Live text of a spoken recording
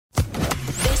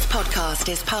podcast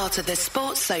is part of the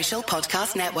Sports Social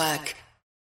Podcast Network.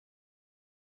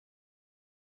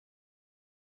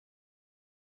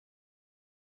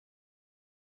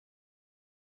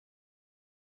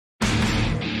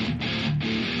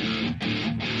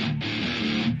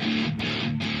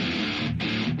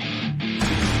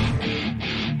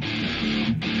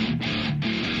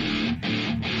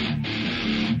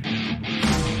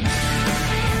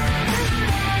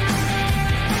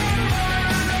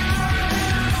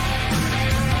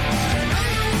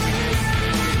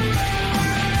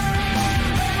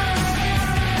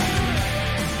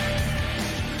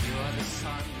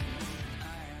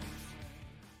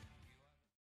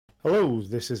 Hello,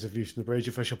 this is a View from the Bridge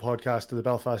official podcast of the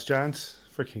Belfast Giants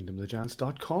for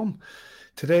kingdomofthegiants.com.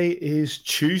 Today is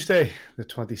Tuesday, the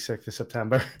 26th of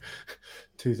September,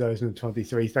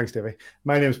 2023. Thanks, Davey.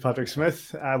 My name is Patrick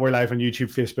Smith. We're live on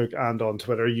YouTube, Facebook, and on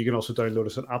Twitter. You can also download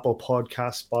us on Apple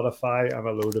Podcasts, Spotify, and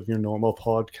a load of your normal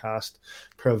podcast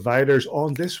providers.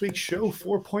 On this week's show,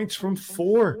 4 points from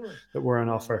 4 that were on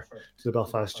offer to the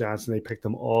Belfast Giants, and they picked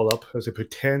them all up as they put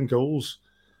 10 goals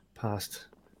past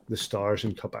the Stars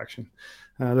in Cup action.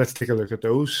 Let's take a look at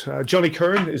those. Johnny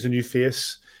Curran is a new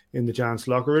face in the Giants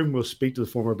locker room. We'll speak to the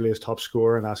former Blaze top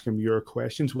scorer and ask him your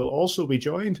questions. We'll also be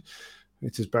joined,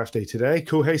 it's his birthday today,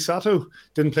 Kohei Sato.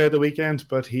 Didn't play at the weekend,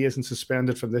 but he isn't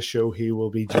suspended from this show. He will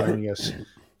be joining us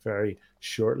very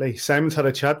shortly. Simon's had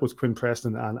a chat with Quinn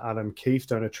Preston and Adam Keefe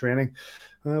down at training.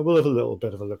 We'll have a little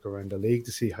bit of a look around the league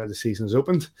to see how the season is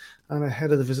opened. And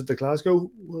ahead of the visit to Glasgow,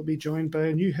 we'll be joined by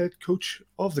a new head coach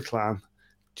of the Clan,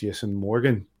 Jason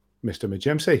Morgan. Mr.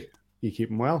 Majimsey, you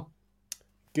keeping well?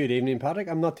 Good evening, Patrick.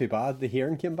 I'm not too bad. The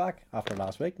hearing came back after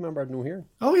last week. Remember, I had no hearing.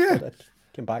 Oh, yeah. It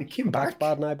came back. It came back.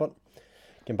 Bad now, but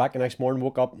came back the next morning,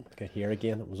 woke up, could hear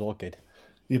again. It was all good.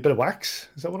 You a bit of wax?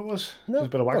 Is that what it was? No. There's a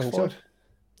bit of wax for it?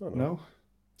 No?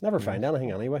 Never find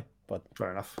anything anyway. But fair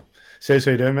enough. So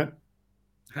how you doing, mate?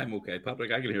 I'm okay,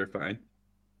 Patrick. I can hear fine.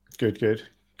 Good.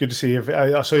 Good to see you.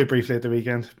 I saw you briefly at the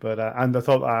weekend, but and I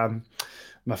thought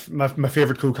my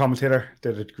favourite co-commentator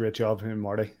did a great job in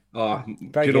Marty. Oh,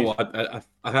 do you know what? I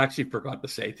actually forgot to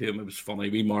say to him, it was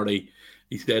funny. Marty,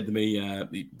 he said to me,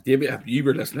 David, you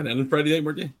were listening in on Friday night,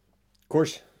 weren't you? Of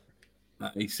course.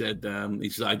 He said,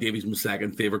 Davey's my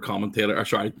second favourite commentator, or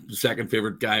sorry, second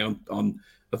favourite guy on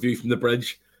A View from the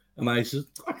Bridge. And I said,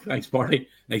 oh, thanks, Marty.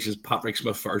 And he says, Patrick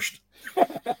Smith first.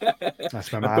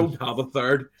 That's my man. I don't have a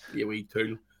third, you wee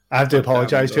tool. I have to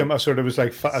apologise to him. I sort of was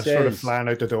like, I sort of flying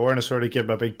out the door, and I sort of gave him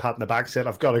a big pat in the back, said,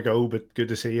 I've got to go, but good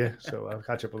to see you. So I'll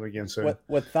catch up with him again soon.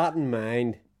 With that in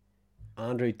mind,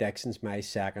 Andrew Dixon's my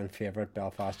second favourite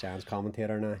Belfast Giants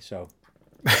commentator now. So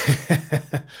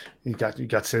you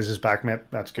got scissors back, mate.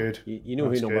 That's good. You know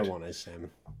That's who number good. one is, Simon.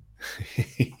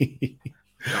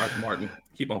 Gareth Martin.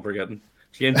 Keep on forgetting.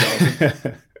 James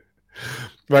Johnson.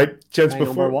 Right, gents,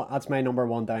 that's my number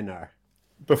one down there.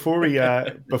 Before we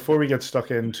get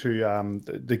stuck into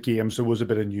the games, there was a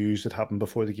bit of news that happened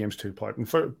before the games took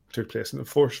place. And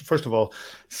first of all,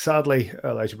 sadly,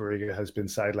 Elijah Barriga has been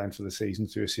sidelined for the season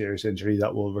through a serious injury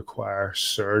that will require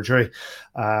surgery.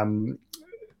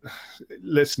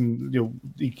 Listen,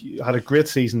 he had a great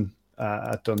season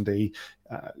at Dundee,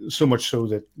 so much so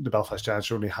that the Belfast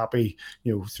Giants are only happy,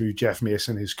 through Jeff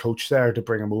Mason, his coach there, to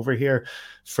bring him over here.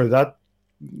 For that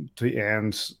to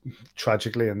end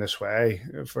tragically in this way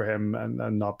for him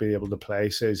and not be able to play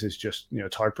says is just,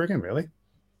 it's heartbreaking, really.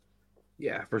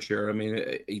 Yeah, for sure. I mean,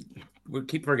 we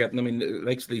keep forgetting. I mean,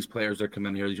 like these players that come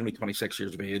in here, he's only 26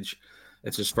 years of age.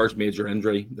 It's his first major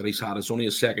injury that he's had. It's only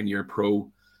his second year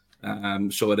pro.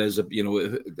 So it is,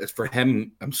 it's for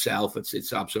him himself.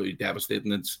 It's absolutely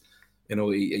devastating. It's,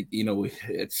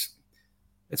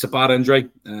 it's a bad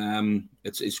injury.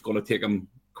 It's going to take him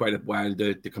quite a while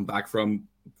to come back from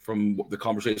the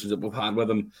conversations that we've had with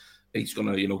him. He's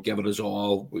going to, give it his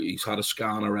all. He's had a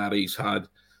scan already.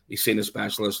 He's seen a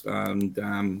specialist, and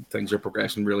things are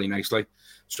progressing really nicely.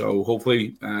 So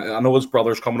hopefully, I know his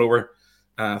brother's coming over.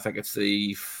 I think it's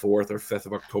the 4th or 5th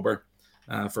of October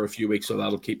for a few weeks. So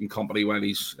that'll keep him company while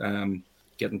he's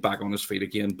getting back on his feet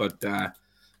again. But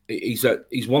he's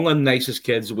one of the nicest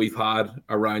kids that we've had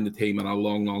around the team in a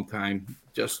long, long time.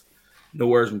 Just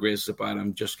no airs and graces about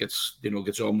him. Just gets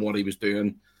on what he was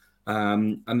doing.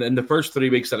 And in the first 3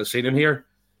 weeks that I've seen him here,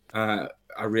 I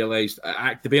realized,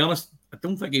 to be honest, I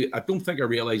don't think I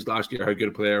realized last year how good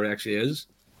a player he actually is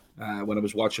when I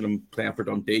was watching him playing for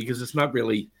Dundee, because it's not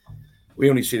really, we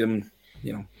only see him,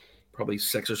 probably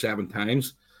 6 or 7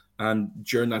 times. And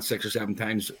during that 6 or 7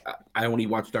 times, I only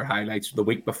watched their highlights the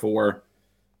week before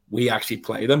we actually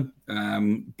play them.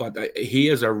 But he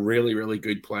is a really, really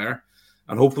good player.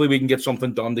 and hopefully we can get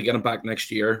something done to get him back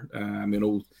next year.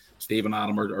 Steve and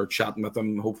Adam are chatting with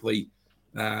him. Hopefully,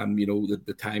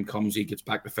 the time comes, he gets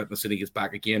back to fitness and he gets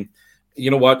back again.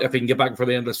 You know what? If he can get back for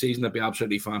the end of the season, that'd be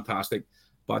absolutely fantastic.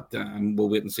 But we'll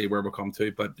wait and see where we come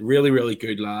to. But really, really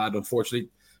good lad. Unfortunately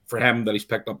for him that he's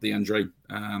picked up the injury,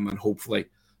 and hopefully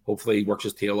he works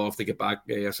his tail off to get back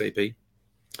ASAP.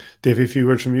 Davey, a few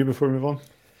words from you before we move on.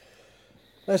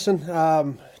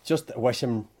 Listen, just wish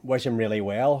him really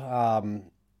well.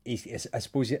 I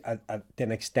suppose to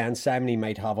an extent, Simon, he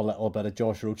might have a little bit of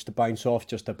Josh Roach to bounce off,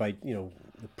 just about the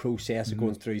process of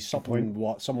going through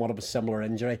somewhat of a similar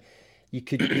injury. You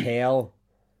could tell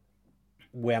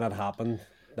when it happened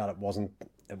that it wasn't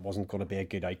going to be a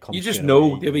good outcome. You just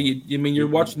know, Davey. You're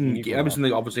watching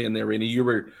everything, obviously in the arena. You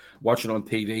were watching on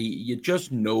TV. You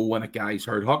just know when a guy's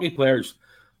hurt. Hockey players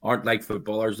aren't like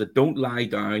footballers that don't lie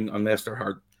down unless they're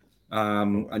hurt.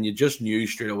 And you just knew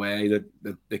straight away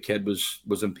that the kid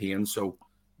was in pain. So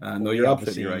no, you're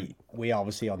absolutely right. We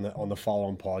obviously on the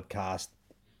following podcast,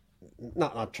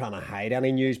 not trying to hide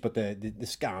any news, but the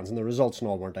scans and the results and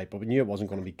all weren't out, but we knew it wasn't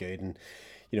going to be good, and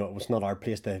it was not our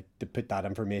place to put that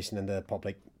information in the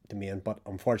public domain. But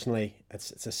unfortunately,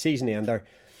 it's a season ender.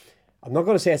 I'm not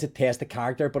going to say it's a test of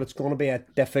character, but it's going to be a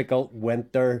difficult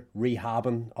winter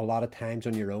rehabbing a lot of times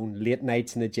on your own, late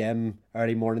nights in the gym,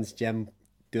 early mornings gym,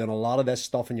 doing a lot of this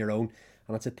stuff on your own,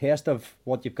 and it's a test of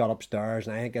what you've got upstairs.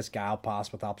 And I think this guy will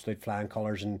pass with absolute flying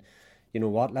colours. And you know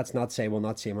what? Let's not say we'll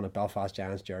not see him in a Belfast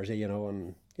Giants jersey.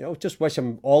 And just wish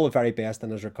him all the very best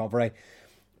in his recovery.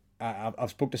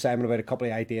 I've spoke to Simon about a couple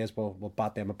of ideas. We'll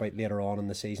bat them about later on in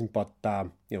the season. But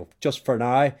just for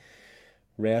now,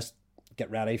 rest,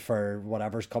 get ready for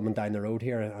whatever's coming down the road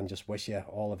here, and just wish you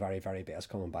all the very, very best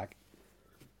coming back.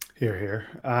 Here.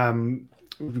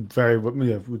 We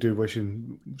do wish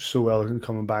him so well in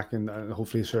coming back, and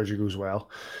hopefully the surgery goes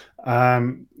well.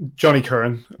 Johnny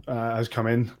Curran has come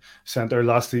in centre,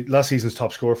 last season's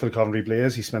top scorer for the Coventry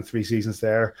Blaze. He spent 3 seasons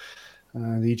there,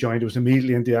 and he joined. It was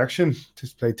immediately into action.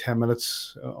 Just played 10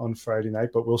 minutes on Friday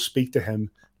night, but we'll speak to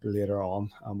him later on,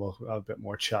 and we'll have a bit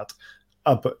more chat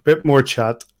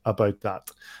about that.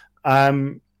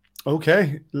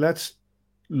 Okay, let's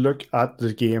look at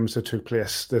the games that took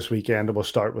place this weekend, and we'll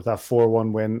start with that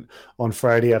 4-1 win on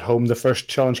Friday at home, the first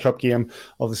Challenge Cup game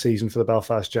of the season for the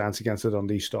Belfast Giants against the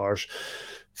Dundee Stars.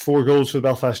 4 goals for the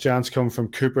Belfast Giants come from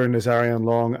Cooper, Nazarian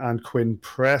Long and Quinn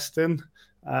Preston.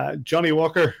 Johnny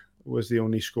Walker was the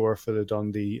only scorer for the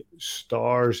Dundee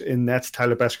Stars. In nets,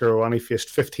 Tyler Bescarowani faced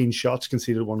 15 shots,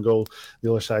 conceded 1 goal.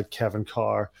 The other side, Kevin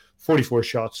Carr, 44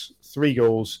 shots, 3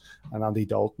 goals, and Andy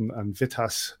Dalton and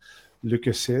Vitas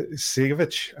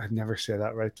Lukasiewicz. I never say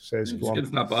that right. It's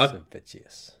not bad.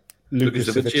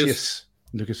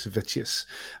 Lukasiewicz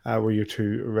were your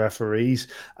 2 referees.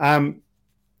 A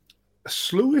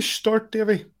slowish start,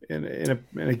 Davey, in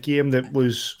a game that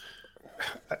was,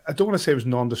 I don't want to say it was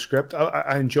nondescript.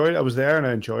 I enjoyed it. I was there and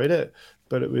I enjoyed it,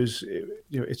 but it was,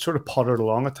 it sort of pottered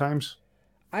along at times.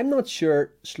 I'm not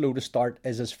sure slow to start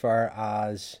is as far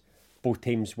as both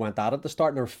teams went at it to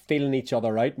start and they were feeling each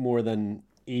other out more than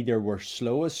either were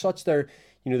slow as such. There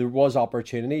was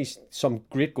opportunities, some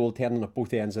great goaltending at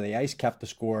both ends of the ice, kept the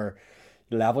score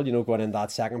level, going into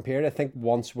that second period. I think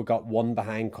once we got 1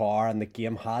 behind Carr and the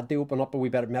game had to open up a wee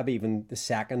bit, maybe even the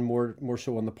second more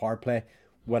so on the power play,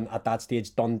 when at that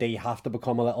stage Dundee have to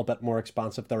become a little bit more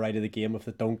expansive the right of the game. If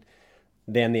they don't,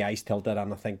 then the ice tilted,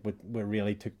 and I think we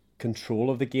really took control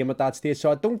of the game at that stage.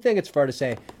 So I don't think it's fair to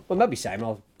say, well, maybe Simon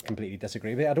will completely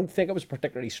disagree with you. I don't think it was a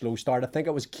particularly slow start. I think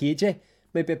it was cagey,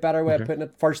 maybe a better way of putting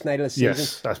it. First night of the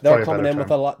season, they're coming in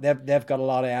with a lot. They've got a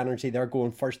lot of energy. They're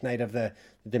going first night of the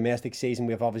domestic season.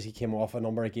 We've obviously came off a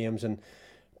number of games and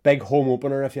big home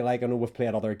opener, if you like. I know we've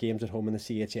played other games at home in the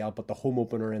CHL, but the home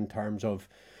opener in terms of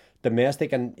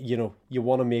domestic, and you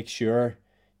want to make sure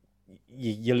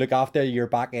you look after your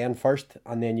back end first,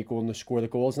 and then you go and score the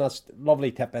goals. And that's a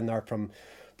lovely tip in there from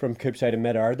Coops out of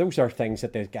mid-air. Those are things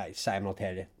that the guys, Simon will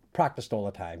tell you, practiced all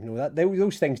the time.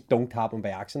 Those things don't happen by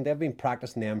accident. They've been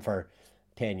practicing them for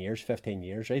 10 years, 15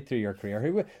 years, right through your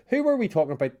career. Who were we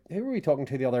talking about? Who were we talking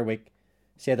to the other week?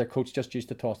 Say their coach just used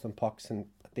to toss them pucks, and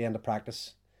at the end of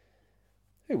practice,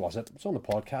 who was it? It was on the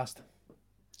podcast.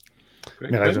 I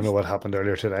don't know what happened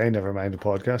earlier today. Never mind the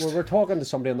podcast. Well, we're talking to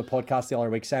somebody on the podcast the other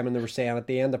week, Simon. They were saying at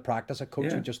the end of practice, a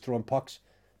coach would just throw him pucks,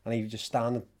 and he would just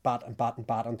stand and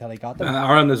bat until he got them.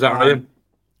 Aaron Nazarian.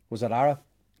 Was it Ara?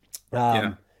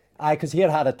 Because he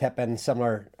had a tip in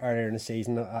similar earlier in the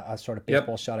season, a sort of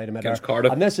baseball shot out of mid-air.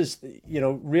 And this is,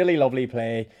 really lovely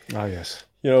play. Oh, yes.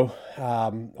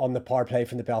 On the power play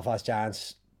from the Belfast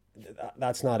Giants.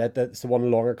 that's not it. That's the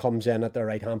one longer comes in at the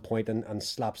right hand point and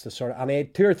slaps the sort of. And he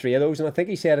had two or three of those, and I think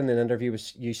he said in an interview,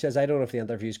 you says, I don't know if the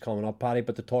interview's coming up, Paddy,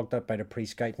 but they talked about a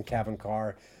pre-scout and Kevin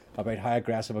Carr about how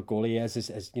aggressive a goalie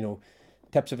is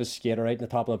tips of his skater out in the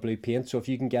top of the blue paint. So if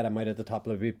you can get him out at the top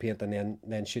of the blue paint and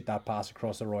then shoot that pass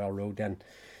across the Royal Road, then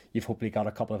you've hopefully got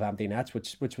a couple of empty nets,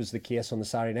 which was the case on the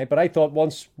Saturday night. But I thought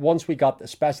once we got,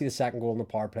 especially the second goal in the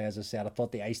power play, as I said, I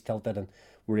thought the ice tilted and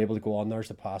we were able to go on. There's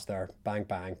the pass there, bang,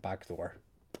 bang, back door,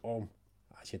 boom,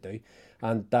 as you do.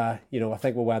 And, I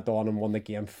think we went on and won the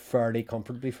game fairly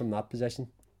comfortably from that position.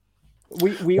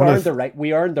 We earned the right.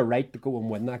 We earned the right to go and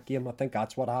win that game. I think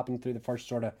that's what happened through the first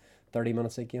sort of 30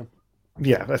 minutes of the game.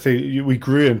 Yeah, I think we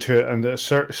grew into it, and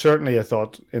certainly I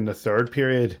thought in the third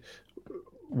period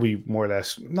we more or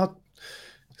less not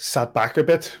sat back a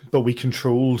bit, but we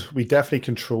definitely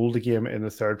controlled the game in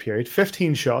the third period.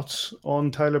 15 shots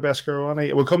on Tyler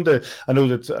Beskorowany. We'll come to, I know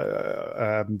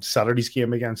that Saturday's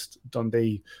game against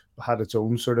Dundee had its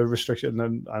own sort of restriction,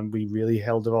 and we really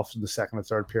held it off in the second and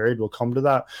third period. We'll come to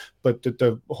that, but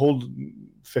the whole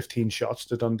 15 shots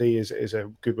to Dundee is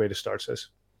a good way to start this.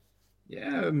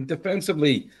 Yeah,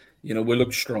 defensively, we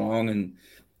looked strong, and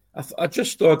I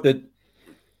just thought that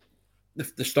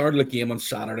the start of the game on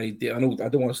Saturday, I know I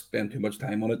don't want to spend too much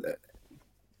time on it.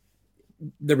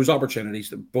 There was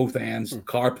opportunities at both ends.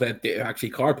 Carr played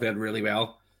really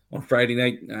well on Friday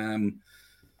night.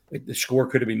 The score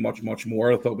could have been much, much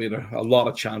more. I thought we had a lot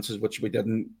of chances which we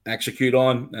didn't execute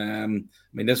on.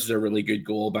 This is a really good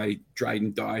goal by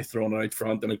Dryden Dow, throwing it out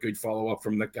front, and a good follow-up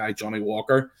from the guy, Johnny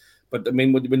Walker. But,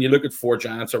 when you look at four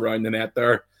giants around the net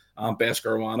there,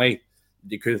 Beskorowany,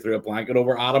 you could have threw a blanket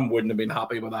over. Adam wouldn't have been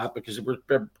happy with that because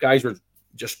guys were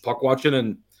just puck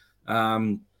watching,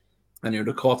 and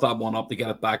to cough that one up to get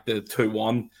it back to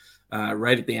 2-1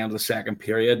 right at the end of the second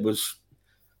period was,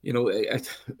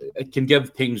 it can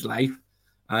give teams life.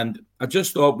 And I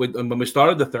just thought when we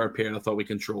started the third period, I thought we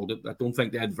controlled it. I don't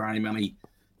think they had very many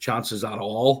chances at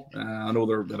all. I know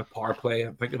they're at a power play.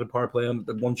 I think at a power play and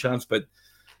one chance, but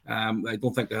I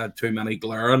don't think they had too many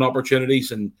glaring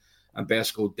opportunities. And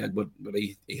Besko did what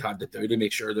he had to do to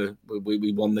make sure that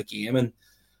we won the game. And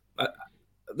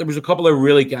there was a couple of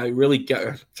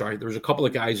there was a couple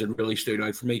of guys that really stood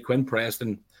out for me. Quinn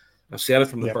Preston, I've said it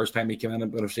from the first time he came in,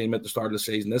 but I've seen him at the start of the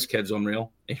season. This kid's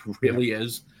unreal. He really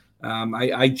is.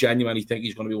 I genuinely think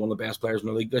he's going to be one of the best players in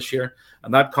the league this year.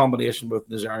 And that combination with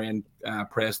Nazarian,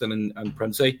 Preston and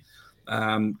Princey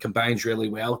combines really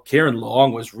well. Kieran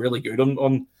Long was really good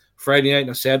on Friday night, and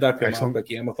I said that after the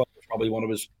game. I thought it was probably one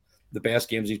of the best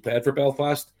games he's played for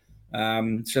Belfast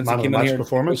since he came in here.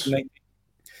 Performance.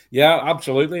 Yeah,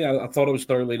 absolutely. I thought it was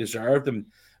thoroughly deserved. And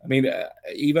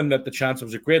even at the chance, it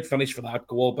was a great finish for that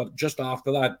goal. But just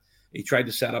after that, he tried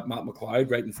to set up Matt McLeod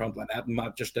right in front of the net, and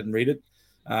Matt just didn't read it.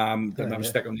 Didn't have a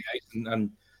stick on the ice.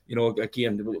 And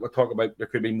again, we'll talk about there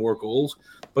could be more goals.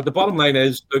 But the bottom line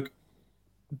is, look,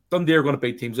 Dundee are going to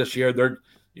beat teams this year.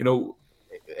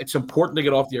 It's important to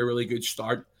get off to a really good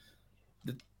start.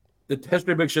 The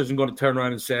history books isn't going to turn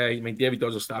around and say, David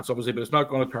does the stats obviously, but it's not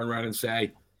going to turn around and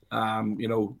say,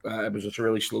 it was just a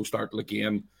really slow start to the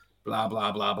game, blah,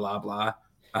 blah, blah, blah, blah.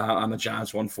 And the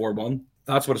Giants won 4-1.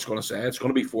 That's what it's going to say. It's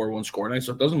going to be 4-1 score now.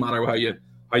 So it doesn't matter how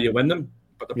you win them.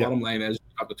 But the bottom line is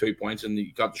you got the 2 points and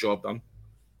you got the job done.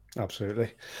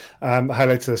 Absolutely.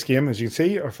 Highlights of this game, as you can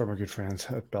see, are from our good friends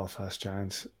at Belfast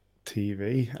Giants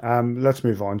TV. Let's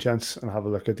move on, gents, and have a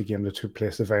look at the game that took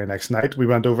place the very next night. We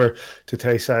went over to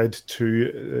Tayside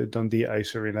to Dundee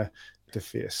Ice Arena to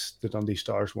face the Dundee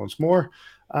Stars once more.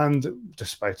 And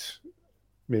despite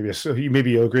maybe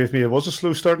you'll agree with me, it was a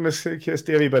slow start in this case,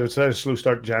 Davey, but it's a slow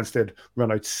start. Giants did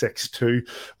run out 6-2.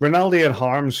 Rinaldi and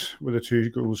Harms were the two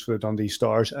goals for the Dundee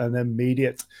Stars, and an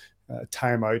immediate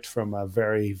timeout from a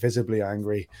very visibly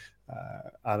angry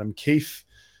Adam Keefe.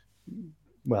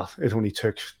 Well, it only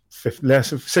took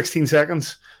less of 16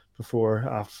 seconds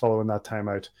before, following that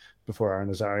timeout, before Aaron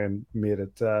Nazarian made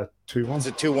it 2-1. It's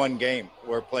a 2-1 game.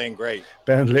 We're playing great.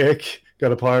 Ben Lake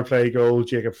got a power play goal.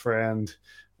 Jacob Friend,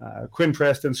 Quinn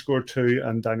Preston scored 2,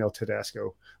 and Daniel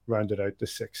Tedesco rounded out the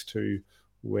 6-2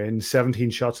 win. 17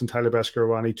 shots in Tyler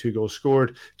Beskorowany, 2 goals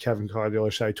scored. Kevin Carr, the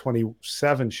other side,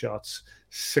 27 shots,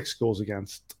 6 goals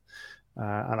against.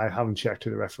 And I haven't checked who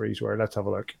the referees were. Let's have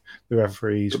a look. The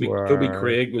referees were Toby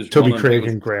Craig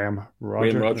and Graham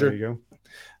Roger. There you go.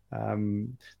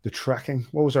 The tracking.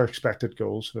 What was our expected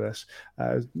goals for this?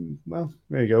 Well,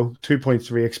 there you go.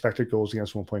 2.3 expected goals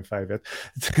against 1.5.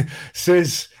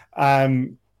 Says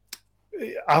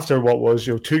after what was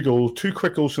 2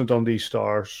 quick goals from Dundee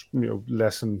Stars.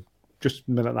 Less than just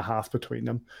a minute and a half between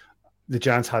them. The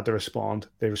Giants had to respond.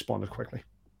 They responded quickly.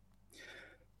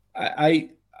 I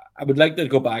would like to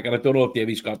go back, and I don't know if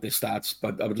Davey's got the stats,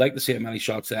 but I would like to see how many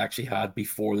shots they actually had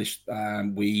before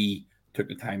we took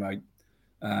the time out.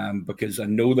 Because I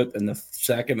know that in the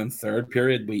second and third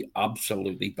period, we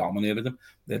absolutely dominated them.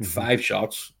 They had 5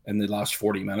 shots in the last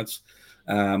 40 minutes.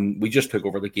 We just took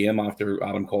over the game after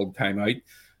Adam called timeout.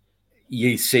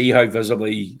 You see how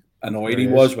visibly annoyed he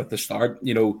was with the start.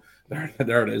 You know,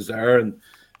 there it is there. And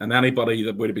anybody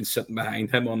that would have been sitting behind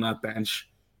him on that bench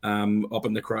up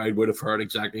in the crowd would have heard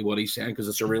exactly what he's saying, because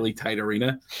it's a really tight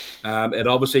arena. It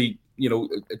obviously,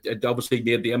 it obviously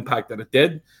made the impact that it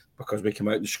did, because we came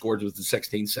out and scored within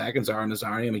 16 seconds. Aaron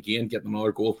Nazarian again getting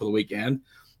another goal for the weekend.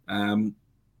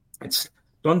 It's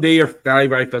Dundee are very,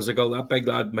 very physical. That big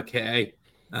lad McKay,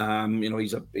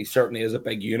 he certainly is a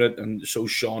big unit, and so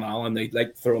Sean Allen. They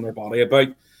like throwing their body about.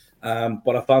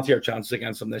 But I fancy our chances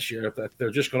against them this year. If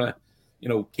they're just gonna,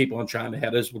 keep on trying to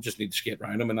hit us, we'll just need to skate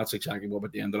around them, and that's exactly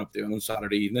what they ended up doing on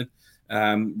Saturday evening.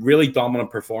 Really dominant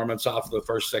performance after the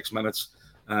first 6 minutes.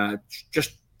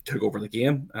 Just took over the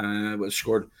game. Was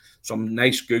scored some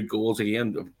nice, good goals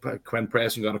again. Quinn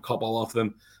Preston got a couple off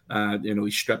them.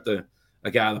 He stripped a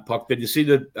guy of the puck. Did you see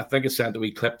that? I think it sent a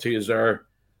wee clip to you there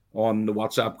on the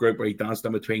WhatsApp group where he danced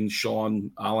in between Sean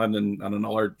Allen and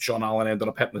another. Sean Allen ended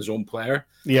up hitting his own player.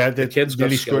 Yeah, the kids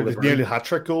nearly scored a nearly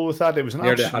hat-trick goal with that. It was an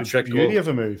absolute beauty of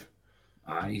a move.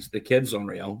 The kid's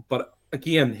unreal. But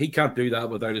again, he can't do that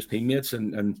without his teammates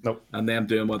and them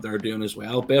doing what they're doing as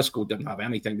well. Besco didn't have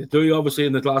anything to do, obviously,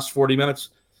 in the last 40 minutes.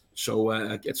 So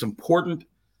it's important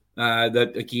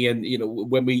that, again,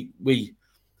 when we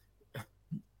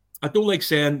I don't like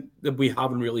saying that we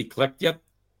haven't really clicked yet,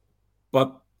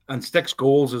 and 6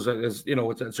 goals is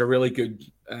it's a really good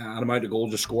amount of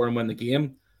goals to score and win the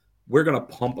game. We're going to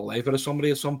pump a life out of somebody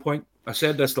at some point. I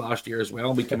said this last year as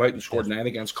well. We came out and scored 9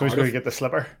 against Cardiff. Who's going to get the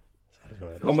slipper?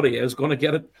 Somebody is going to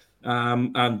get it.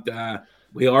 And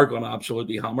we are going to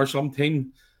absolutely hammer some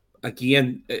team.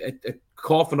 Again,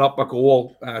 coughing up a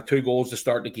goal, 2 goals to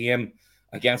start the game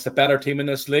against a better team in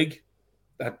this league.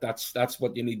 That's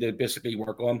what you need to basically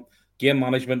work on. Game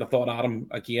management, I thought Adam,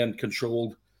 again,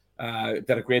 controlled, did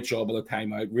a great job of the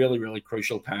timeout. Really, really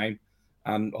crucial time.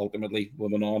 And ultimately, we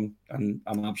went on and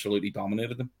absolutely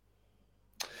dominated them.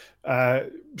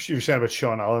 You were saying about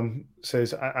Sean Allen,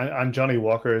 says, and Johnny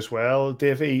Walker as well.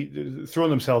 Davey, throwing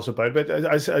themselves about. But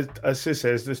as he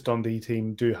says, this Dundee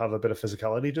team do have a bit of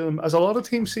physicality to them, as a lot of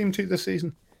teams seem to this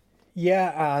season.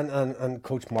 Yeah, and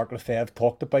Coach Mark Lefebvre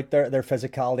talked about their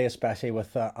physicality, especially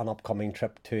with an upcoming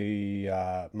trip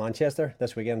to Manchester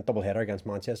this weekend, doubleheader against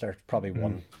Manchester, probably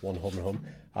one home and home,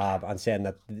 and saying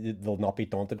that they'll not be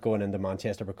daunted going into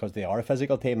Manchester because they are a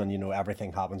physical team, and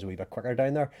everything happens a wee bit quicker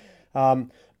down there.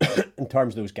 In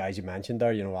terms of those guys you mentioned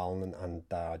there, Alan and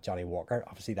Johnny Walker,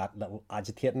 obviously that little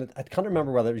agitating. I can't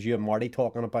remember whether it was you and Marty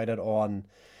talking about it on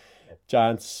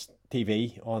Giants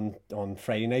TV on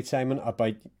Friday night, Simon,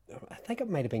 about, I think it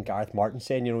might have been Gareth Martin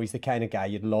saying, he's the kind of guy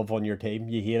you'd love on your team.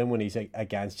 You hate him when he's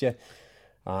against you.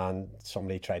 And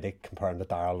somebody tried to compare him to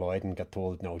Darrell Lloyd and got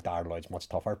told, no, Darrell Lloyd's much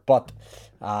tougher. But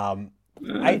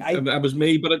that was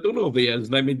me, but I don't know if he is.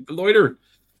 And I mean, Loiter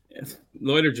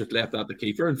just left out the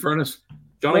keeper, in fairness.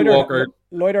 Johnny Walker.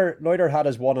 Loiter had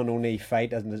his one and only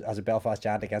fight as a Belfast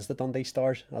Giant against the Dundee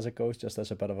Stars, as it goes. Just as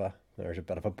there's a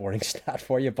bit of a boring stat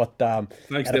for you, but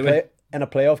Thanks, in a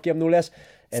playoff game, no less,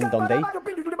 in Dundee.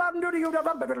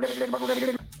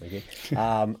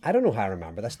 I don't know how I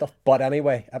remember this stuff, but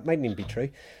anyway, it mightn't even be true.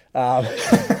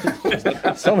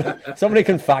 Somebody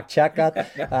can fact check that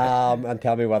and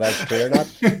tell me whether it's true or not.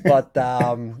 But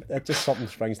it just something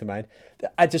springs to mind.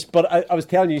 I was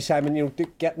telling you, Simon,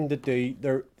 getting to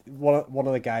do one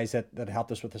of the guys that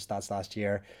helped us with the stats last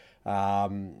year.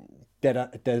 Did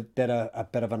a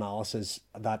bit of analysis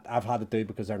that I've had to do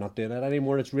because they're not doing it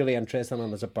anymore. It's really interesting,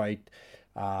 and it's about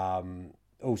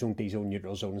ozone, D-zone,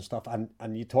 neutral zone and stuff.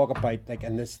 And you talk about like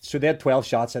in this, so they had 12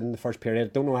 shots in the first period.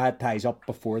 I don't know how it ties up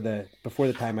before the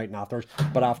timeout and afterwards,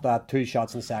 but after that, 2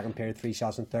 shots in the second period, 3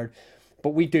 shots in the third.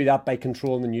 But we do that by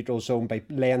controlling the neutral zone, by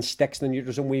laying sticks in the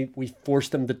neutral zone. We force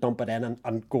them to dump it in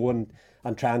and go and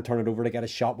try and turn it over to get a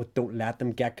shot. We don't let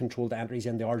them get controlled entries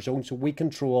into our zone. So we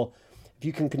control, if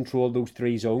you can control those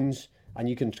 3 zones and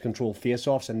you can control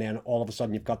face-offs, and then all of a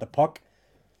sudden you've got the puck.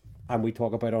 And we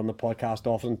talk about on the podcast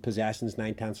often, possessions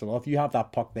 9/10 of all. If you have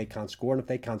that puck, they can't score. And if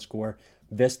they can't score,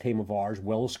 this team of ours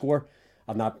will score.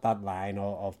 And that line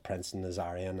of Prince and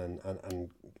Nazarian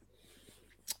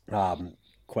and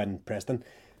Quinn Preston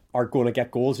are going to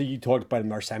get goals. You talked about him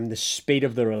there, Simon. The speed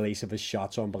of the release of his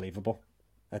shot's unbelievable.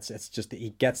 It's just that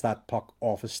he gets that puck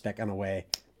off his stick and away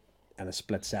in a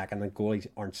split second, and goalies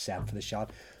aren't set for the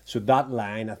shot. So that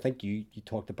line, I think you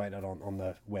talked about it on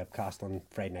the webcast on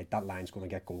Friday night, that line's going to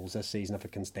get goals this season if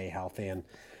it can stay healthy and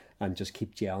just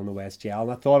keep gelling the way it's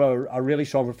gelling. I thought a really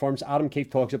strong performance. Adam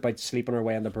Keefe talks about sleeping our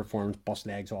way into performance, bust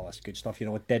legs, all this good stuff. You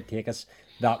know, it did take us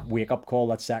that wake-up call,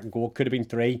 that second goal. Could have been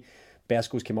 3.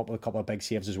 Besco's came up with a couple of big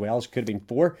saves as well. So could have been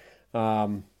 4.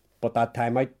 But that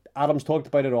timeout, Adam's talked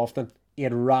about it often.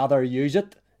 He'd rather use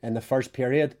it in the first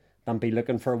period than be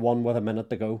looking for one with a minute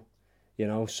to go. You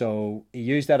know, so he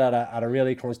used it at a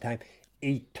really crunch time.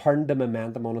 He turned the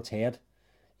momentum on its head.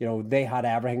 You know, they had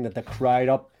everything, that the crowd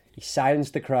up. He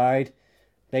silenced the crowd.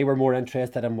 They were more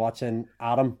interested in watching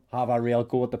Adam have a real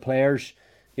go at the players.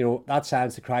 You know, that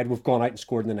silenced the crowd. We've gone out and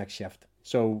scored in the next shift.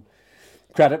 So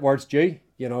credit where it's due,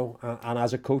 you know. And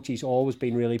as a coach, he's always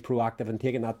been really proactive in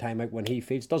taking that time out when he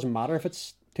feels. Doesn't matter if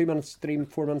it's 2 minutes, 3,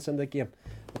 4 minutes into the game.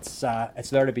 It's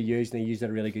there to be used, and he used it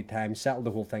at a really good time. Settled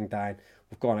the whole thing down.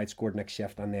 We've gone out, scored next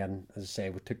shift, and then, as I say,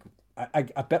 we took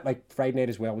a bit like Friday night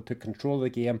as well. We took control of the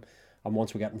game, and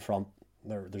once we get in front,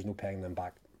 there's no paying them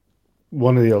back.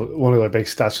 One of the big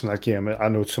stats in that game, I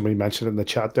know somebody mentioned it in the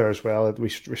chat there as well, that we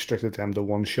restricted them to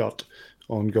 1 shot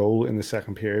on goal in the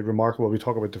second period. Remarkable. We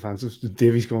talk about defensive.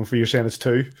 Davies going for, you're saying it's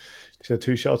 2. He said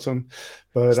 2 shots on.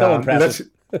 But still impressive.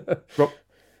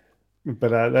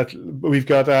 But we've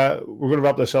got we're going to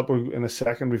wrap this up in a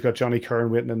second. We've got Johnny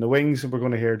Curran waiting in the wings, and we're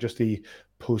going to hear just the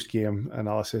post-game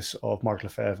analysis of Mark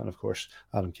Lefebvre and, of course,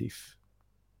 Adam Keefe.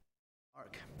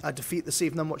 Mark, a defeat this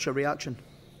evening. What's your reaction?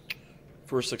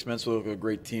 First 6 minutes, we looked like a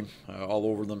great team, all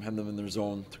over them, had them in their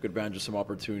zone, took advantage of some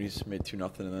opportunities, made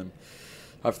 2-0, and then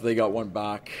after they got one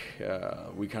back,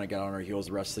 we kind of got on our heels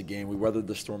the rest of the game. We weathered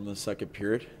the storm in the second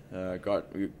period,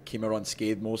 we came out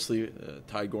unscathed mostly,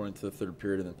 tied going into the third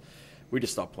period, and then we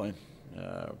just stopped playing.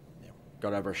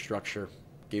 Got out of our structure,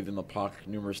 gave them the puck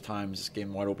numerous times, gave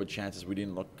them wide open chances. We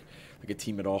didn't look like a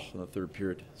team at all in the third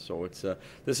period, so it's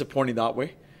disappointing that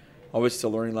way. Always it's a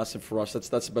learning lesson for us. That's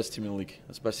the best team in the league.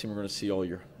 That's the best team we're going to see all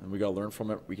year. And we got to learn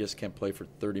from it. We just can't play for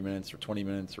 30 minutes or 20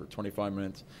 minutes or 25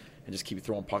 minutes and just keep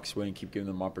throwing pucks away and keep giving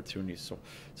them opportunities. So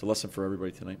it's a lesson for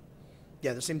everybody tonight.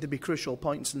 Yeah, there seemed to be crucial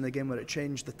points in the game where it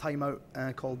changed. The timeout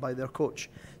called by their coach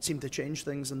seemed to change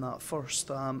things in that first.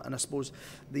 And I suppose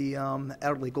the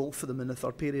early goal for them in the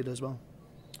third period as well.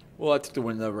 Well, I took the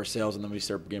wind out of our sails, and then we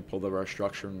started getting pulled out of our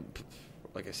structure. And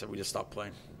like I said, we just stopped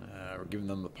playing. We're giving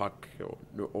them the puck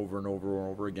over and over and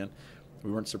over again.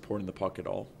 We weren't supporting the puck at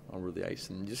all over the ice,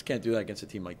 and you just can't do that against a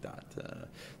team like that.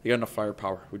 They got enough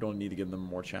firepower. We don't need to give them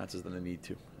more chances than they need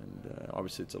to, and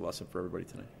obviously it's a lesson for everybody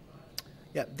tonight.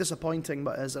 Yeah, disappointing,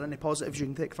 but is there any positives you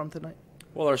can take from tonight?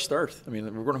 Well, our start. I mean,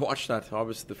 we're going to watch that,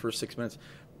 obviously, the first 6 minutes.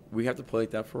 We have to play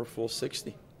like that for a full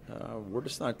 60. We're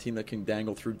just not a team that can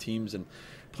dangle through teams and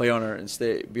play on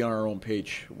be on our own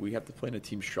page. We have to play in a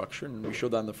team structure, and we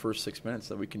showed that in the first 6 minutes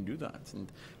that we can do that.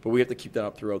 But we have to keep that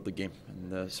up throughout the game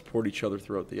and support each other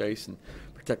throughout the ice and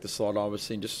protect the slot,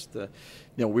 obviously. And just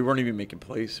we weren't even making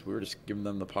plays. We were just giving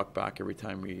them the puck back every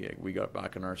time we got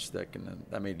back on our stick, and then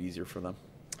that made it easier for them.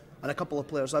 And a couple of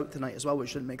players out tonight as well,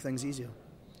 which didn't make things easier.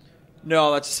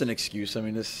 No, that's just an excuse. I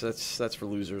mean, that's for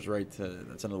losers, right?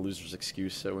 That's not a loser's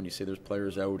excuse. When you say there's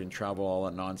players out and travel, all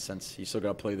that nonsense, you still got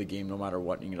to play the game no matter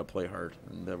what. You're going to play hard,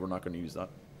 and we're not going to use that.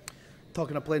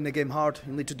 Talking of playing the game hard,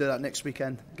 you'll need to do that next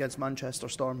weekend against Manchester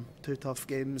Storm. 2 tough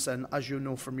games, and as you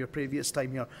know from your previous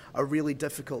time here, a really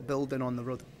difficult building on the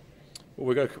road. Well,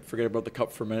 we got to forget about the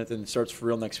cup for a minute, and it starts for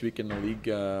real next week in the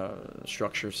league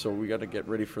structure. So we got to get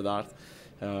ready for that.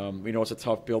 We know it's a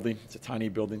tough building. It's a tiny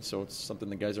building, so it's something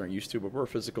the guys aren't used to, but we're a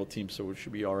physical team, so we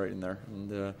should be all right in there.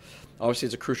 And obviously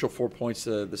it's a crucial 4 points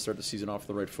to start the season off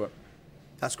the right foot.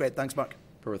 That's great. Thanks, Mark.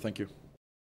 Perfect. Thank you.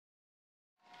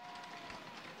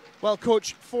 Well,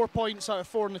 Coach, 4 points out of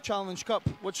 4 in the Challenge Cup.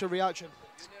 What's your reaction?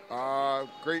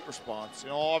 Great response.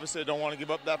 Obviously I don't want to give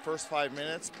up that first 5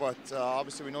 minutes, but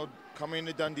obviously we know coming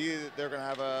into Dundee they're going to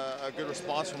have a good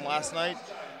response from last night.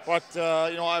 But,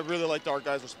 I really liked our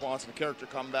guys' response and the character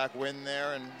comeback win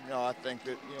there. And, I think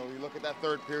that, you look at that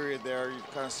third period there, you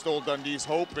kind of stole Dundee's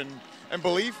hope and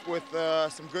belief with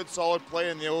some good, solid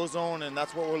play in the O-zone, and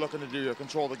that's what we're looking to do, to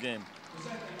control the game.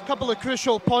 A couple of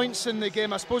crucial points in the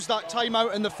game. I suppose that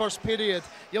timeout in the first period,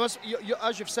 as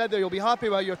you've said there, you'll be happy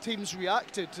with how your team's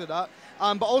reacted to that.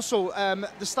 But also,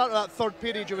 the start of that third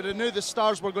period, you would have knew the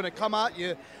Stars were going to come at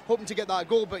you, hoping to get that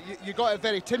goal, but you got it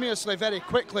very timorously, very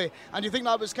quickly. And you think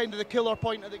that was kind of the killer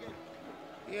point of the game?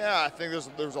 Yeah, I think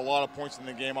there's a lot of points in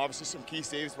the game. Obviously, some key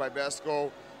saves by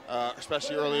Besco,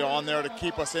 especially early on there to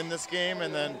keep us in this game.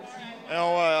 And then,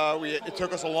 it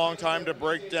took us a long time to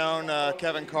break down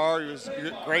Kevin Carr. He was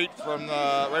great right from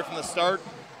the start.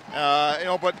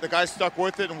 But the guys stuck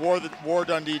with it and wore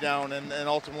Dundee down, and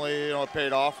ultimately, it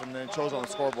paid off and it shows on the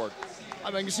scoreboard. I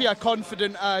mean, you see a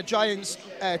confident Giants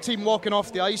team walking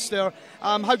off the ice there.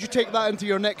 How do you take that into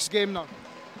your next game now?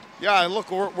 Yeah, and look,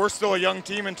 we're still a young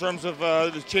team in terms of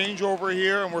the changeover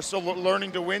here, and we're still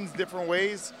learning to win different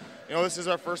ways. This is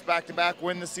our first back-to-back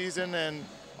win this season, and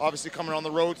obviously coming on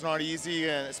the road's not easy,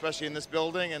 and especially in this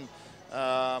building. And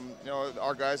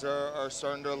our guys are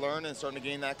starting to learn and starting to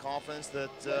gain that confidence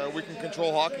that we can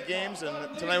control hockey games,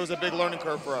 and tonight was a big learning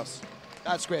curve for us.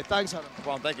 That's great. Thanks, Adam. No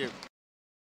problem. Thank you.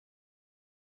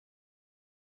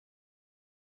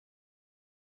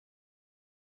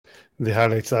 The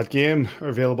highlights of that game are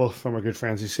available from our good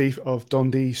friends of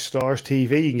Dundee Stars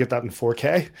TV. You can get that in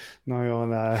 4K now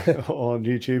on on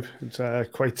YouTube.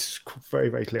 It's quite very,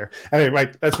 very clear. Anyway,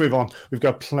 right, let's move on. We've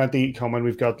got plenty coming.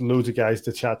 We've got loads of guys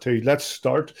to chat to. Let's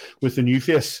start with the new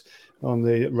face on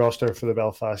the roster for the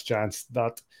Belfast Giants.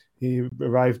 That he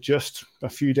arrived just a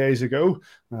few days ago.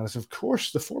 And is, of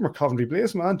course, the former Coventry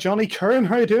Blaze man, Johnny Curran.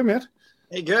 How are you doing, mate?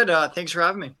 Hey, good. Thanks for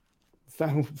having me.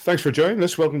 Thanks for joining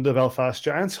us. Welcome to the Belfast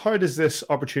Giants. How does this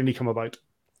opportunity come about?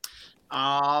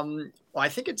 Well, I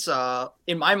think it's,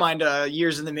 in my mind,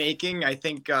 years in the making. I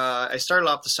think I started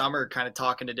off the summer kind of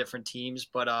talking to different teams,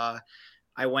 but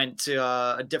I went to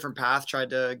a different path,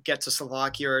 tried to get to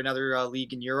Slovakia or another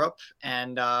league in Europe,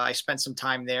 and I spent some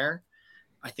time there,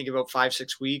 I think about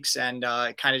 5-6 weeks, and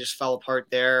it kind of just fell apart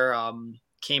there.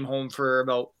 Came home for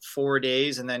about 4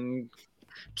 days, and then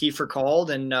Kiefer called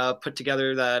and put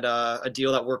together that a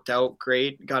deal that worked out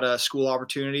great. Got a school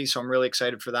opportunity, so I'm really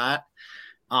excited for that.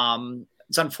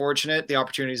 It's unfortunate the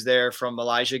opportunity's there from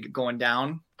Elijah going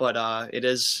down, but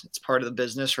it's part of the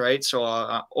business, right? So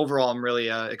overall, I'm really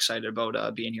excited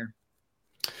about being here.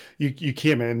 You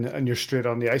came in and you're straight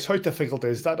on the ice. How difficult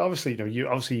is that? Obviously,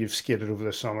 you've skated over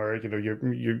the summer.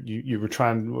 You were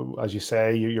trying, as you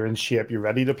say, you're in shape. You're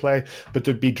ready to play. But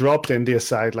to be dropped into a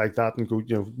side like that and go,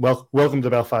 welcome to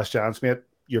Belfast Giants, mate.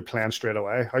 You're playing straight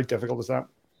away. How difficult is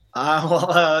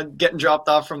that? Getting dropped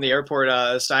off from the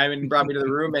airport, Simon brought me to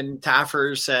the room, and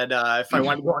Taffer said if I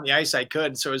wanted to go on the ice, I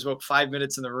could. So it was about 5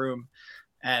 minutes in the room.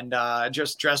 And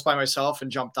just dressed by myself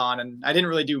and jumped on. And I didn't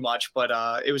really do much, but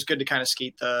it was good to kind of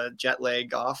skate the jet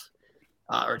lag off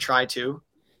or try to.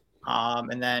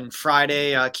 And then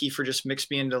Friday, Kiefer just mixed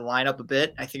me into the lineup a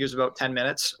bit. I think it was about 10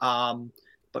 minutes,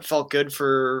 but felt good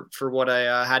for what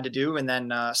I had to do. And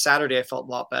then Saturday, I felt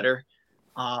a lot better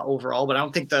overall, but I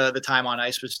don't think the time on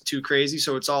ice was too crazy.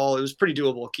 So it was pretty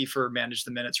doable. Kiefer managed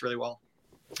the minutes really well.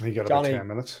 He got about 10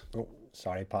 minutes. Oh.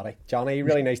 Sorry, Paddy. Johnny,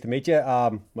 really nice to meet you.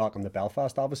 Welcome to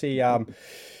Belfast, obviously.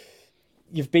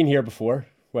 You've been here before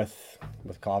with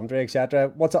Coventry, etc.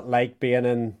 What's it like being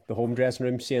in the home dressing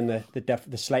room, seeing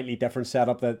the slightly different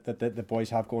setup that the boys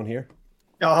have going here?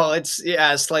 Oh,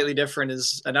 slightly different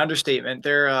is an understatement.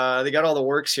 They got all the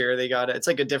works here. It's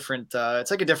like a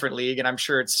different league, and I'm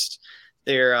sure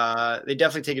they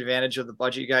definitely take advantage of the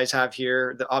budget you guys have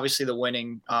here. Obviously the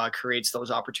winning creates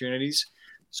those opportunities.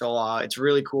 So it's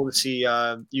really cool to see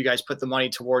you guys put the money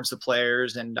towards the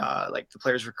players and like the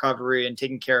players' recovery and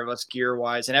taking care of us gear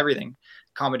wise and everything,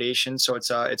 accommodation. So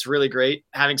it's really great.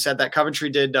 Having said that, Coventry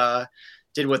did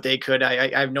what they could.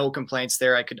 I have no complaints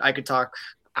there. I could talk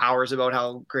hours about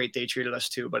how great they treated us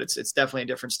too, but it's definitely a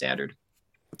different standard.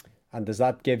 And does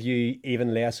that give you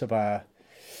even less of a,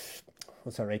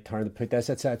 what's the right term to put this?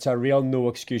 It's a real no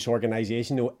excuse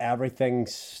organization.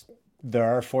 Everything's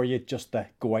there for you just to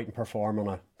go out and perform on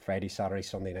a Friday, Saturday,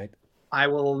 Sunday night? I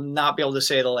will not be able to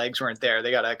say the legs weren't there.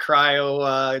 They got a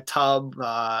cryo tub,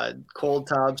 cold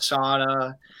tub,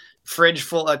 sauna, fridge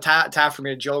full. Taffer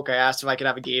made a joke. I asked if I could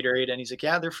have a Gatorade, and he's like,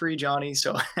 "Yeah, they're free, Johnny."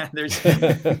 So there's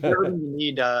everything you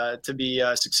need to be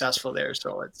successful there.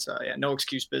 So it's no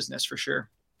excuse business for sure.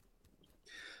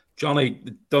 Johnny,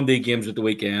 the Dundee games at the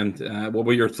weekend. What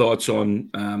were your thoughts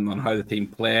on how the team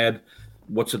played?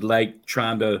 What's it like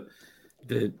trying to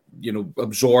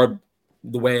absorb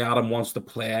the way Adam wants to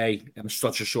play in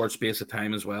such a short space of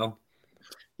time as well?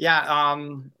 Yeah,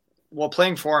 well,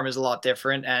 playing for him is a lot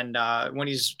different, and when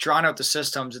he's drawn out the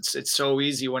systems, it's so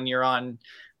easy when you're on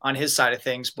his side of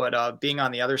things. But being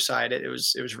on the other side, it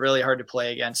was really hard to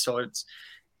play against. So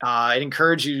it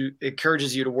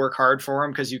encourages you to work hard for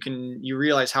him because you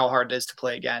realize how hard it is to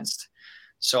play against.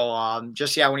 So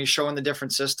when he's showing the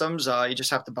different systems, you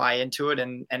just have to buy into it,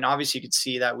 and obviously you could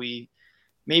see that we.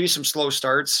 Maybe some slow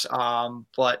starts,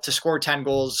 but to score 10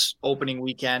 goals opening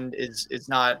weekend is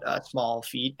not a small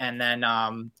feat. And then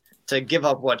to give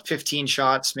up 15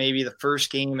 shots maybe the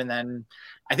first game, and then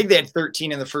I think they had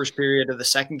 13 in the first period of the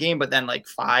second game, but then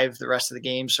 5 the rest of the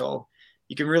game. So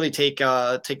you can really take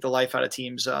the life out of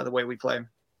teams the way we play.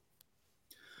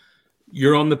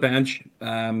 You're on the bench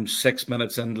 6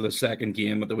 minutes into the second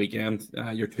game at the weekend.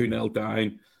 You're 2-0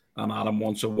 down, and Adam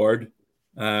wants a word.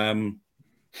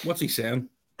 What's he saying?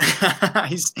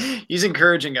 he's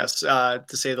encouraging us, to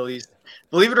say the least.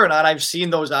 Believe it or not, I've seen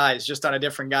those eyes just on a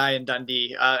different guy in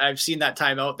Dundee. I've seen that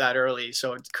timeout that early.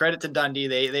 So credit to Dundee.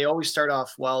 They always start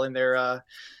off well in their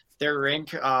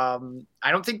rink. I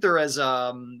don't think they're as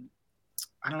I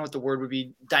don't know what the word would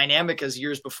be, dynamic as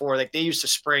years before. Like they used to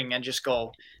spring and just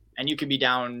go, and you could be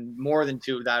down more than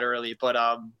 2 that early. But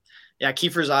yeah,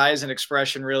 Kiefer's eyes and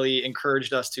expression really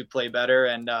encouraged us to play better.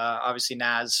 And obviously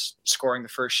Naz scoring the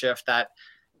first shift,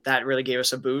 that really gave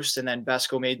us a boost. And then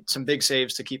Besco made some big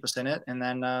saves to keep us in it. And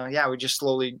then, yeah, we just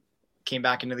slowly came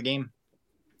back into the game.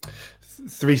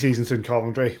 3 seasons in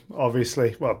Coventry,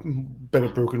 obviously. Well, bit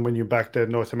of broken when you back to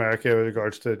North America with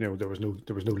regards to, there was no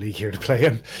league here to play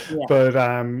in. Yeah. But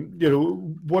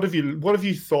what have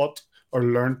you thought or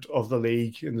learnt of the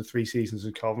league in the 3 seasons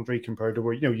in Coventry compared to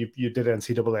where you did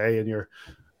NCAA and you're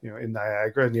in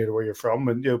Niagara near to where you're from,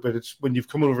 and but it's when you've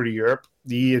come over to Europe,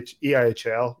 the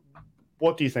EIHL.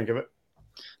 What do you think of it?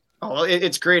 Oh,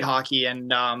 it's great hockey,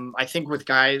 and I think with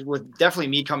definitely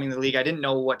me coming to the league, I didn't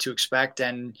know what to expect,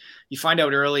 and you find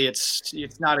out early it's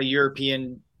not a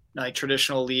European like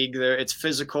traditional league. It's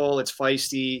physical, it's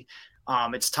feisty,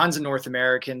 it's tons of North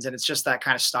Americans, and it's just that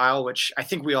kind of style, which I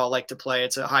think we all like to play.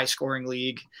 It's a high scoring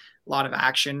league, a lot of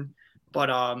action,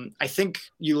 but I think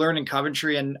you learn in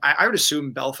Coventry, and I would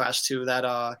assume Belfast too,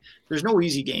 that there's no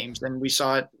easy games, and we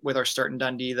saw it with our start in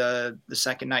Dundee the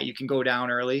second night. You can go down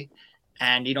early.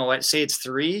 And you know what? Say it's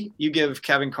 3, you give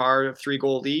Kevin Carr a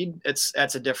 3-goal lead.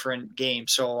 That's a different game.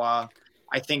 So I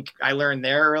think I learned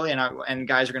there early, and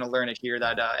guys are going to learn it here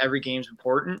that every game's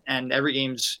important, and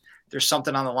there's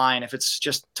something on the line. If it's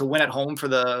just to win at home for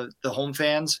the home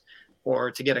fans, or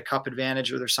to get a cup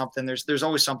advantage, or there's something. There's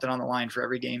always something on the line for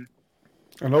every game.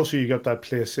 And also, you got that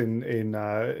place in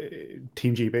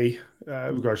Team GB,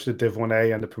 regards to Div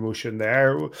 1A and the promotion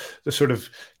there. The sort of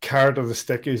carrot of the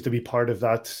stick is to be part of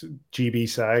that GB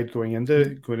side going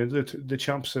into the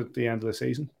champs at the end of the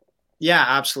season. Yeah,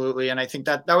 absolutely. And I think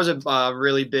that was a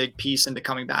really big piece into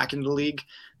coming back into the league.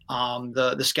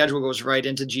 The schedule goes right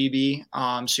into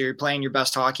GB. So you're playing your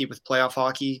best hockey with playoff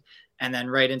hockey, and then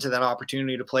right into that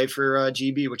opportunity to play for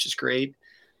GB, which is great.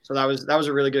 So that was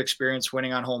a really good experience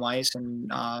winning on home ice,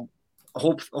 and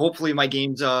hopefully my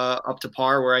game's up to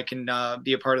par where I can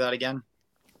be a part of that again.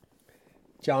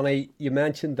 Johnny, you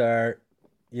mentioned there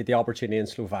you had the opportunity in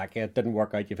Slovakia. It didn't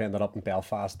work out. You've ended up in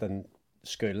Belfast and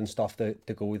school and stuff to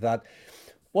go with that.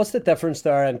 What's the difference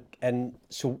there? And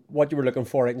so what you were looking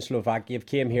for out in Slovakia, you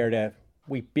came here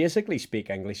we basically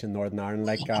speak English in Northern Ireland.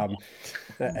 Like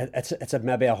it's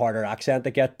maybe a harder accent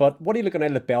to get. But what are you looking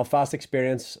at the Belfast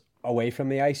experience away from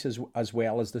the ice as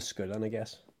well as the schooling, I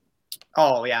guess?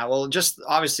 Oh yeah, well, just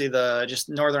obviously just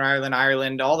Northern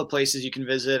Ireland, all the places you can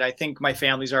visit. I think my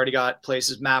family's already got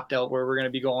places mapped out where we're going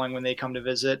to be going when they come to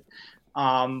visit.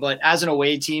 But as an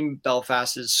away team,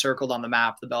 Belfast is circled on the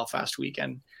map, the Belfast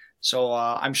weekend. So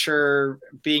I'm sure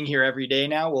being here every day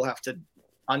now, we'll have to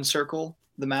uncircle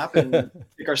the map and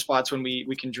pick our spots when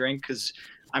we can drink, because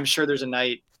I'm sure there's a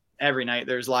night. Every night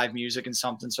there's live music and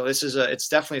something. So it's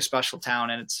definitely a special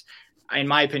town, and it's, in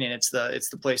my opinion, it's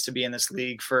the place to be in this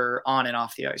league for on and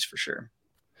off the ice for sure.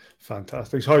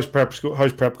 Fantastic. So how's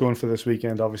prep going for this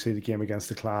weekend? Obviously the game against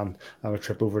the Clan and a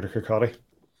trip over to Kirkcaldy.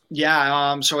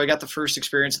 Yeah. So I got the first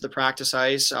experience at the practice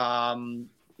ice. And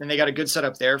they got a good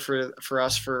setup there for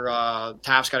us.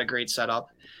 Taft's got a great setup.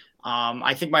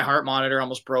 I think my heart monitor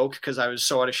almost broke because I was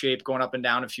so out of shape going up and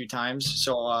down a few times.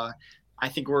 So I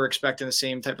think we're expecting the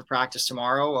same type of practice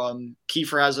tomorrow.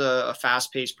 Kiefer has a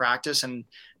fast-paced practice, and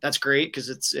that's great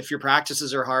because if your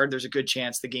practices are hard, there's a good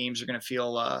chance the games are going to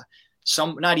feel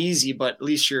not easy, but at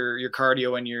least your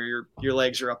cardio and your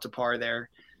legs are up to par there.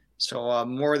 So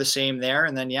more of the same there.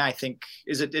 And then I think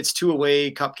it's 2 away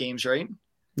cup games, right?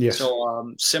 Yes.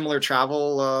 So similar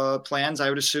travel plans, I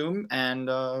would assume, and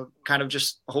kind of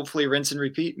just hopefully rinse and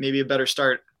repeat. Maybe a better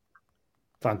start.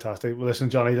 Fantastic. Well, listen,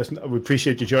 Johnny, we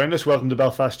appreciate you joining us. Welcome to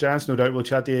Belfast Giants. No doubt we'll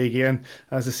chat to you again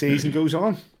as the season goes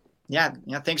on. Yeah.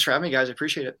 Thanks for having me, guys. I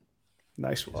appreciate it.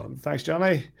 Nice one. Thanks,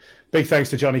 Johnny. Big thanks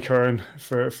to Johnny Curran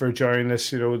for joining us,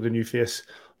 the new face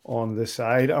on the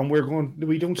side. And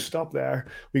we don't stop there.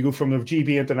 We go from the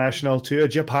GB International to a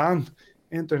Japan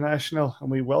International, and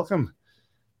we welcome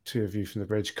to A View from the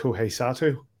Bridge, Kohei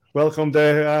Sato. Welcome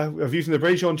to A View from the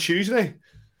Bridge on Tuesday.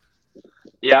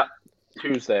 Yeah,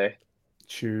 Tuesday.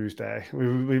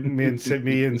 Me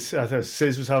and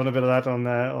Sis was having a bit of that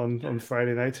on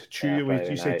Friday night.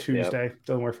 You say Tuesday. Yep.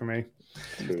 Doesn't work for me.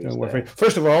 Don't worry.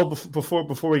 First of all,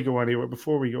 before we go anywhere,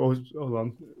 hold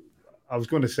on. I was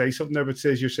going to say something there, but it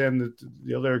says you're saying that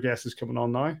the other guest is coming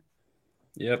on now.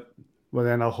 Yep. Well,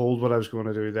 then I'll hold what I was going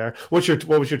to do there. What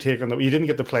was your take on that? You didn't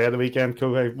get to play at the weekend,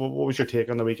 Kohei. What was your take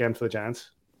on the weekend for the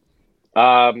Giants?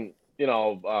 The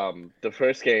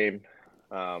first game,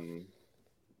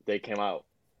 they came out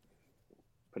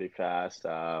pretty fast.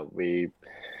 We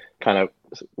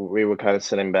were kind of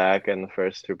sitting back in the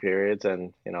first two periods,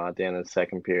 and at the end of the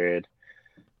second period,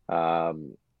 I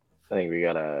think we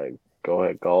got a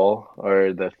go-ahead goal,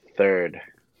 or the third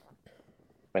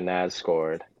when Naz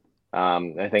scored.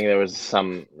 I think there was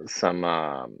some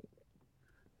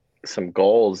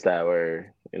goals that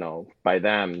were by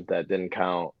them that didn't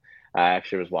count. I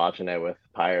actually was watching it with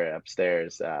Pirate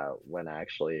upstairs when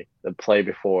actually the play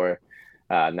before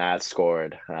Naz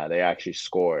scored. They actually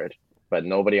scored, but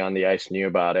nobody on the ice knew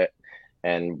about it.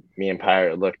 And me and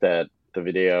Pirate looked at the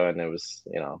video, and it was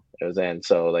in.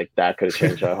 So like that could have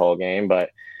changed our whole game. But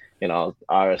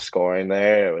our scoring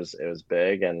there, it was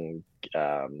big, and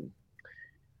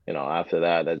after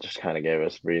that just kind of gave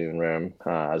us breathing room,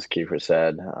 as Kiefer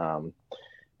said.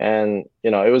 And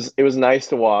it was nice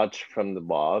to watch from the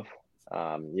above.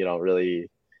 You don't really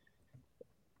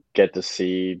get to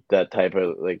see that type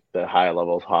of like the high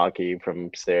level of hockey from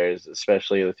upstairs,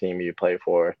 especially the team you play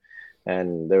for.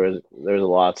 And there was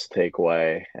lots to take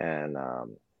away, and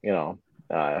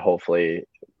hopefully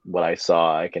what I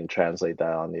saw, I can translate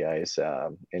that on the ice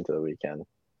into the weekend.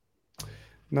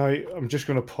 Now, I'm just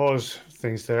going to pause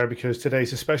things there because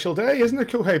today's a special day, isn't it,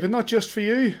 Kohei? But not just for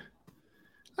you.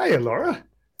 Hiya, Laura.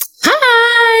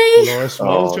 Hi. Laura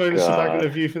Small joined us back with a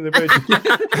view from the bridge.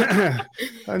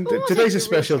 And today's a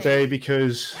special day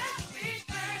because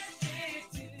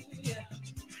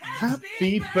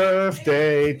happy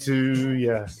birthday to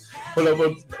you.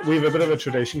 Well, we have a bit of a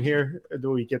tradition here,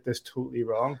 though we get this totally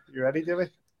wrong. You ready, Davey?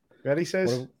 Ready,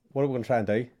 says? What are we going to try and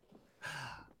do?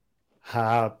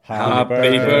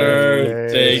 Happy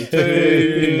birthday to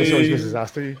you. This always Mrs.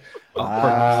 Astor.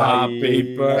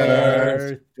 Happy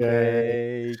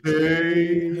birthday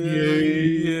to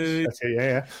you. That's it,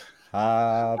 yeah.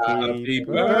 Happy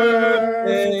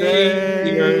birthday,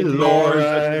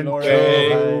 Lauren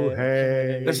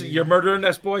Kohei. Listen, you're murdering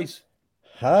this, boys.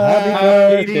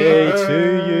 Happy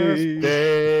birthday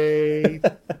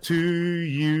to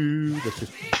you.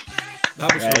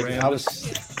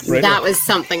 That was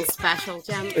something special,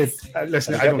 Jim.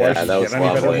 Listen, I don't think you get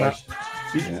any better than that.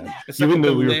 You wouldn't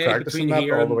know we were practicing that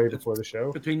all the way before the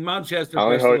show. Between Manchester,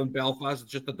 Bristol, and Belfast,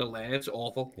 it's just a delay. It's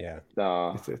awful. Yeah.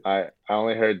 No, I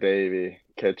only heard Davey,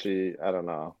 Kitchy. I don't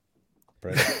know.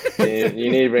 You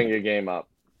need to bring your game up.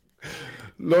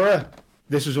 Laura,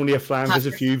 this was only a flying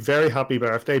visit for you. Very happy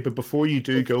birthday. But before you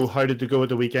do go, how did it go at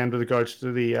the weekend with regards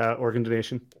to the organ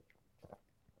donation?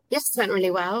 Yes, it went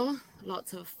really well.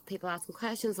 Lots of people asking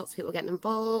questions, lots of people getting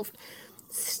involved.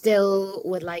 Still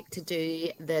would like to do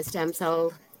the stem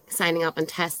cell signing up and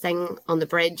testing on the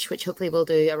bridge, which hopefully we'll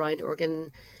do around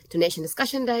Organ Donation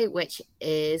Discussion Day, which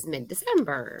is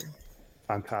mid-December.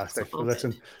 Fantastic. Well,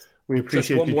 listen, we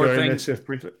appreciate you joining us.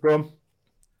 Go on.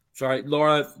 Sorry,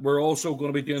 Laura, we're also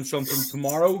going to be doing something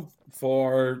tomorrow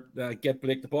for Get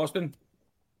Blake to Boston.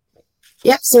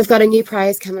 Yep, so we've got a new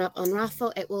prize coming up on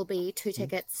raffle. It will be 2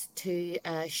 tickets to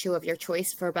a show of your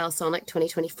choice for Belsonic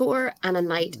 2024 and a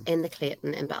night in the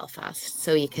Clayton in Belfast.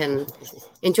 So you can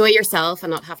enjoy yourself and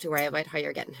not have to worry about how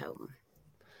you're getting home.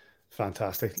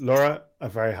 Fantastic. Laura, a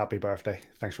very happy birthday.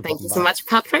 Thanks for Thank you so much,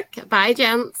 Patrick. Bye,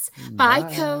 gents.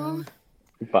 Bye, Co.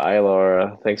 Bye,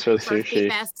 Laura. Thanks for the Birthday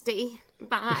sushi. bestie.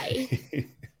 Bye.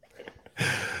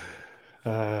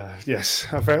 Yes.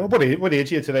 What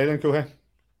age are you today then, Kohei?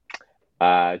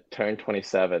 Turned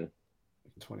 27.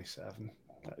 27.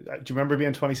 Do you remember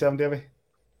being 27, Davey?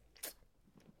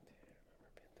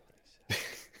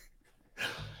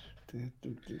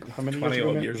 How many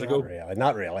 20 years ago?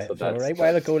 Not really. So So right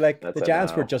while ago, like the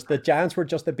Giants now. were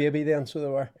just a baby then, so they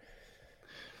were.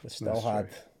 They still had.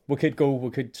 We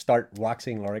could start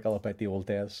waxing lyrical about the old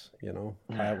days, It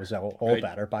was all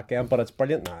better back then, but it's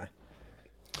brilliant now.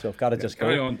 So I've got to just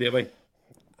Carry go. on, Davey.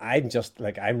 I'm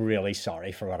really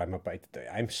sorry for what I'm about to do.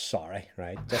 I'm sorry,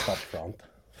 right? Just up front.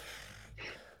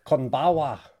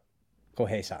 Konbawa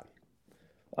Kohei-san.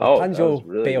 Oh, that Kanjo was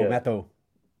really good. Beometo.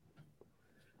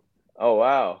 Oh,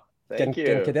 wow. Thank you.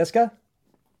 Genki desu?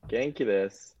 Genki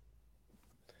desu.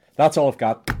 That's all I've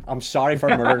got. I'm sorry for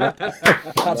murdering it.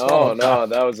 That's all I've got.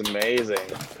 That was amazing.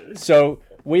 So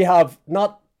we have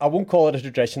I won't call it a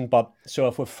tradition, but so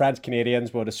if we're French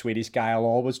Canadians with a Swedish guy, I'll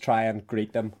always try and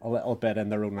greet them a little bit in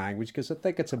their own language because I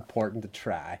think it's important to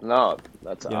try. No,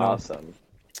 that's awesome.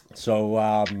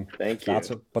 So Thank you.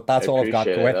 That's all I've got.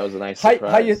 Go ahead. That was a nice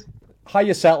surprise. How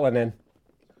you settling in?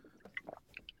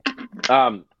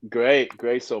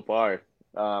 Great so far.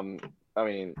 I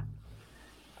mean,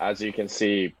 as you can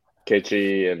see,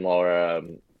 Kitchi and Laura,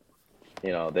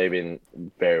 they've been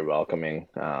very welcoming.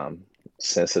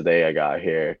 Since the day I got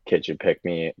here, Kitchi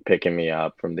picking me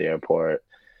up from the airport.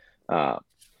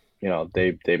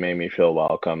 They made me feel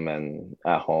welcome and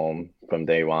at home from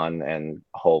day one, and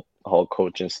whole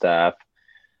coaching staff,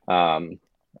 whole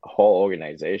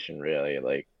organization really.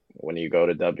 Like when you go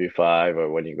to W5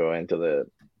 or when you go into the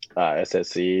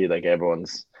SSC, like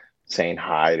everyone's saying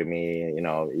hi to me.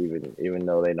 Even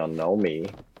though they don't know me,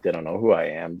 they don't know who I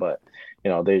am, but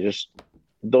they just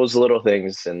those little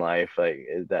things in life like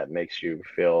that makes you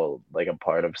feel like a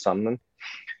part of something.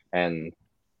 And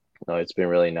it's been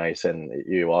really nice. And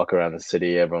you walk around the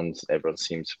city, everyone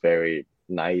seems very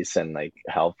nice and like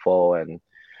helpful. And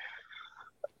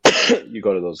you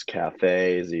go to those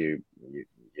cafes, you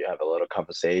have a little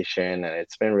conversation, and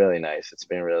it's been really nice. It's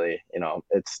been really,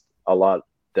 it's a lot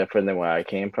different than where I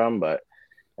came from, but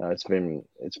it's been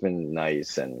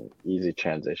nice and easy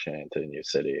transition into a new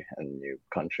city and new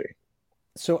country.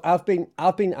 So I've been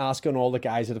asking all the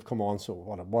guys that have come on. So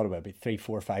what about it be 3,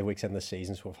 4, 5 weeks in the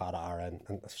season? So we've had Aaron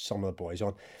and some of the boys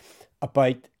on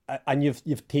about, and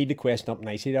you've teed the question up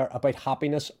nicely there about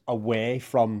happiness away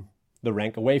from the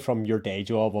rink, away from your day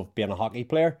job of being a hockey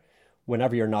player.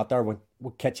 Whenever you're not there, when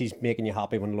Kitchy's making you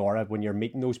happy, when you're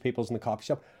meeting those people in the coffee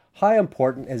shop, how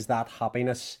important is that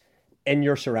happiness in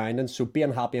your surroundings? So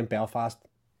being happy in Belfast,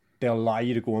 they'll allow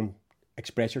you to go and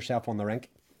express yourself on the rink.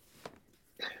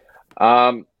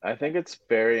 I think it's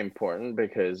very important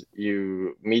because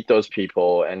you meet those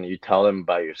people and you tell them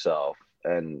about yourself,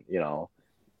 and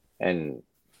and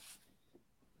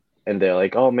they're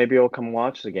like, oh, maybe I'll come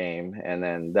watch the game, and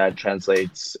then that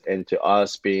translates into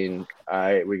us being,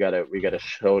 we gotta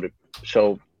show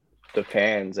the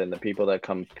fans and the people that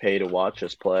come pay to watch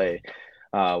us play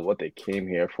what they came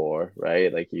here for,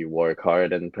 right? Like you work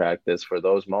hard and practice for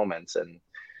those moments, and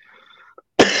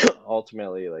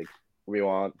ultimately, like, we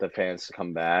want the fans to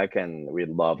come back, and we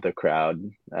love the crowd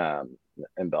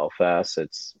in Belfast.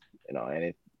 It's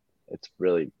it's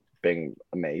really been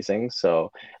amazing.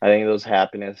 So I think those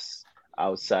happiness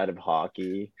outside of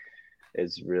hockey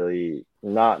is really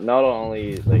not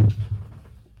only like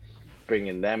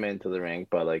bringing them into the rink,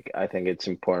 but like I think it's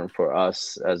important for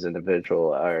us as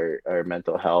individual, our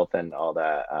mental health and all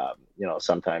that.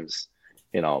 Sometimes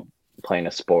playing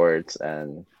a sport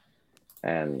and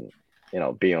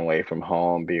being away from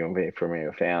home, being away from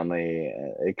your family,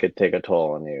 it could take a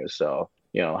toll on you. So,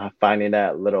 finding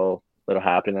that little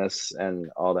happiness and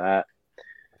all that,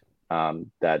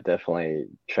 that definitely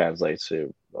translates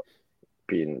to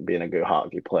being a good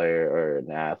hockey player or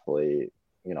an athlete,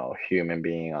 human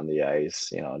being on the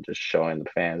ice, just showing the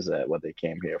fans that what they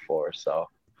came here for. So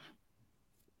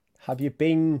have you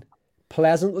been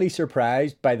pleasantly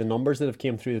surprised by the numbers that have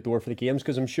came through the door for the games?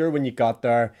 Because I'm sure when you got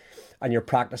there and you're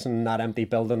practicing in that empty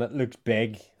building, it looks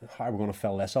big. How are we going to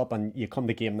fill this up? And you come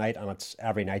to game night and it's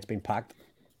every night's been packed.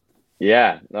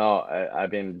 Yeah, no, I've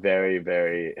been very,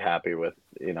 very happy with,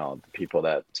 the people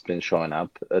that's been showing up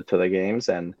to the games,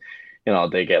 and,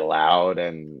 they get loud,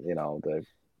 and,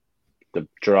 the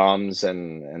drums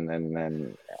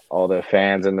and all the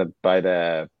fans by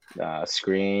the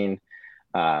screen.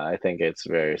 I think it's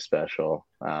very special.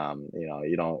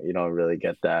 You don't really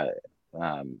get that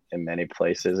in many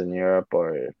places in Europe,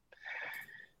 or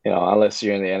unless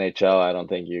you're in the NHL. I don't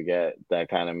think you get that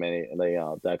kind of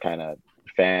that kind of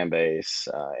fan base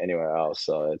anywhere else.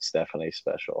 So it's definitely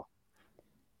special.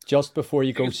 Just before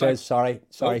you go, says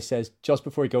just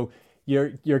before you go,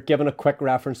 you're giving a quick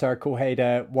reference there, Kohei,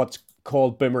 to what's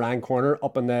called Boomerang Corner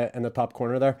up in the top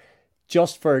corner there.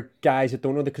 Just for guys that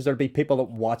don't know, because there'll be people that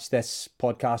watch this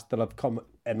podcast that have come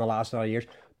in the last 9 years.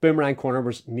 Boomerang Corner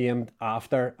was named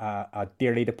after a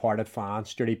dearly departed fan,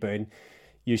 Sturdy Boone.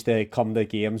 Used to come to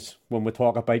games when we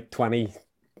talk about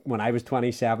when I was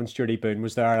 27, Sturdy Boone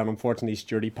was there, and unfortunately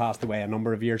Sturdy passed away a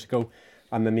number of years ago,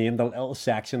 and they named a little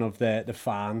section of the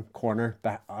fan corner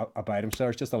about him. So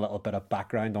there's just a little bit of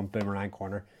background on Boomerang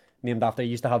Corner. Named after, he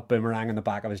used to have Boomerang in the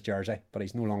back of his jersey, but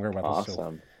he's no longer with us.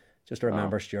 So just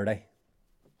remember Sturdy.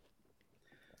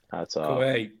 That's all.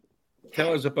 So,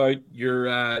 tell us about your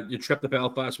trip to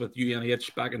Belfast with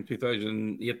UNH back in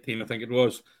 2018, I think it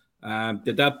was.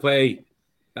 Did that play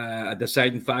a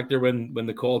deciding factor when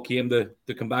the call came to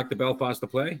come back to Belfast to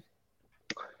play?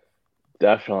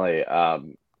 Definitely.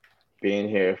 Being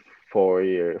here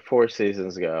 4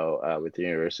 seasons ago with the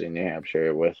University of New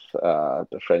Hampshire with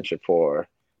the Friendship Four,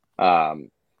 I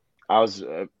was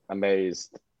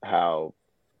amazed how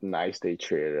nice they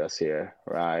treated us here,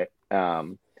 right?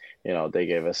 They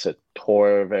gave us a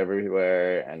tour of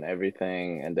everywhere and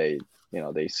everything, and they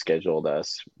scheduled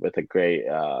us with a great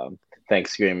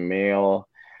Thanksgiving meal,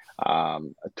 a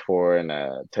tour in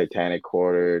a Titanic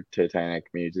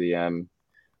Museum.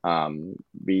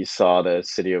 We saw the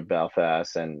city of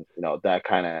Belfast, and that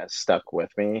kind of stuck with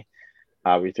me.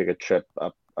 We took a trip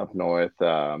up north,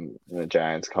 in the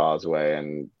Giants Causeway,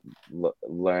 and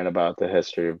learn about the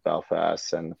history of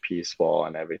Belfast and the Peace Wall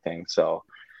and everything. So,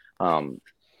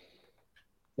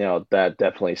 that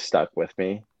definitely stuck with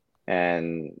me.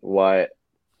 And what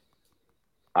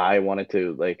I wanted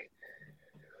to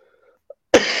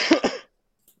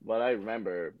what I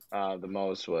remember the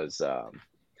most was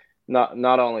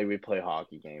not only we play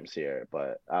hockey games here,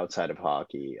 but outside of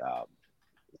hockey,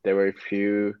 there were a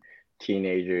few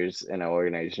teenagers in an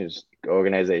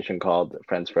organization called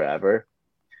Friends Forever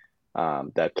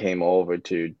that came over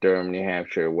to Durham, New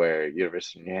Hampshire, where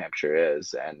University of New Hampshire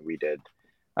is, and we did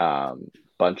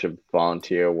bunch of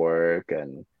volunteer work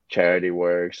and charity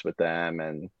works with them,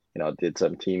 and did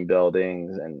some team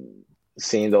buildings, and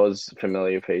seeing those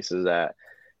familiar faces that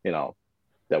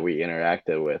that we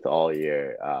interacted with all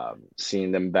year,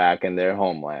 seeing them back in their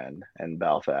homeland in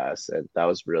Belfast, and that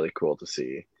was really cool to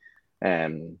see,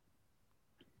 and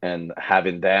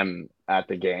having them at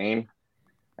the game,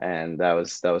 and that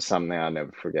was something I'll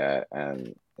never forget.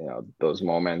 And those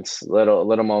moments,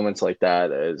 little moments like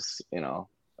that, is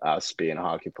us being a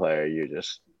hockey player, you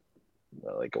just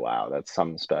like, wow, that's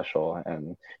something special,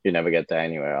 and you never get that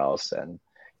anywhere else. And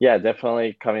yeah,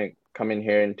 definitely coming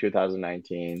here in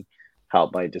 2019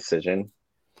 helped my decision.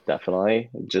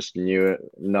 Definitely, just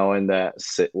knowing that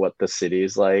what the city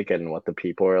is like and what the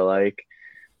people are like,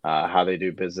 how they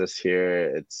do business here,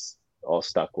 it's all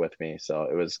stuck with me. So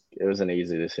it was an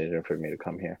easy decision for me to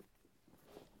come here.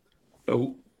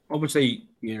 So obviously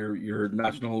your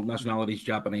nationality is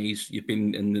Japanese. You've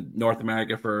been in North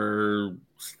America for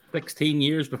 16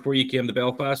 years before you came to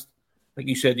Belfast. I think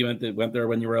you said you went there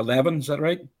when you were 11. Is that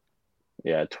right?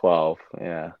 Yeah, 12.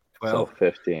 Yeah, 12. So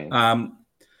 15.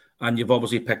 And you've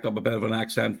obviously picked up a bit of an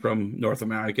accent from North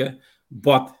America,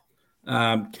 but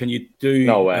can you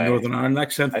do a Northern Ireland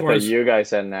accent for us? I thought you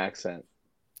guys had an accent.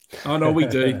 Oh no, we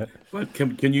do. But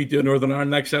can you do a Northern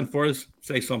Ireland accent for us?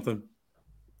 Say something.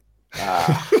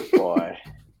 Boy.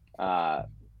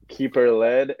 Keeper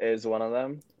lid is one of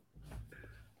them.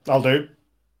 I'll do.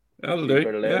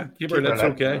 Yeah, keeper lid's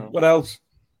okay. No. What else?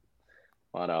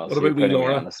 What else? What about wee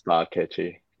Laura? On the spot,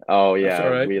 Kitchy. Oh yeah,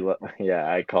 right.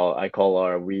 I call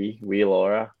Laura wee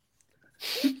Laura.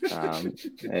 She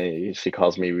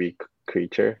calls me wee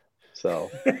creature. So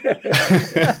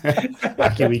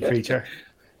lucky wee creature.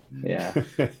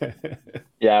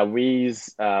 Yeah,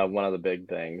 wee's one of the big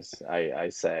things I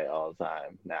say all the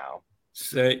time now.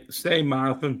 Say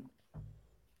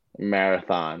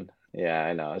marathon. Yeah,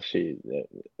 I know.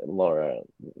 Laura,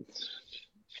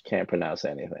 she can't pronounce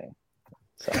anything.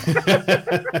 So.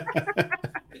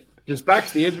 Just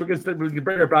backstage, we can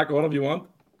bring her back on if you want.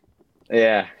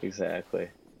 Yeah, exactly.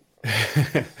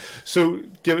 So,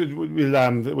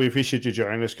 we appreciate you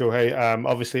joining us, Kohei.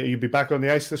 Obviously, you'll be back on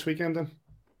the ice this weekend then?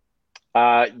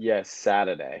 Yes,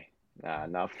 Saturday.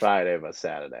 Not Friday, but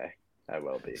Saturday. I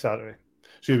will be. Saturday.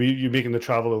 So you're making the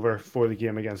travel over for the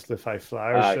game against the Fife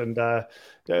Flyers, and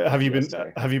have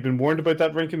you been warned about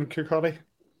that rink in Kirkcaldy?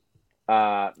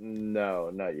 No,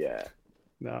 not yet.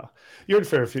 No, you're in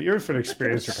for an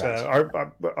experience.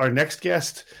 Our next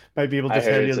guest might be able to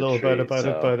tell you a little bit about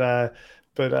it,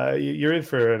 but you're in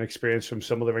for an experience from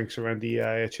some of the rinks around the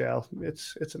IHL.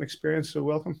 It's an experience, so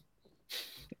welcome.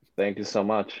 Thank you so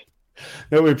much.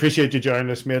 No, we appreciate you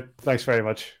joining us, mate. Thanks very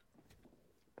much.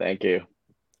 Thank you.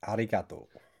 Arigato.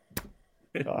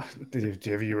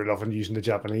 You were loving using the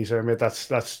Japanese there, mate. That's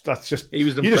just he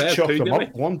was you just chucked them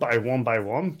up one by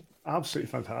one. Absolutely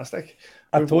fantastic.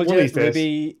 I told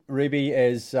you, Ruby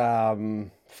is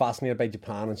fascinated by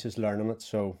Japan and she's learning it,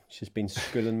 so she's been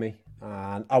schooling me.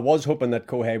 And I was hoping that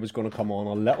Kohei was going to come on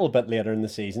a little bit later in the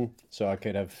season, so I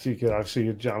could have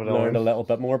learned a little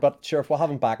bit more. But sure, if we'll have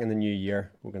him back in the new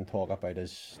year, we can talk about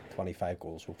his 25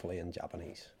 goals, hopefully in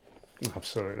Japanese.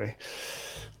 Absolutely.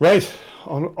 Right,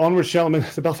 onwards, gentlemen.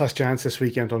 The Belfast Giants this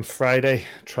weekend on Friday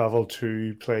travel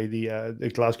to play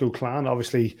the Glasgow Clan.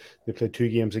 Obviously, they played 2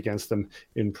 games against them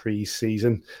in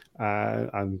pre-season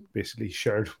and basically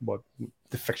shared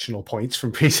the fictional points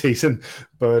from pre-season,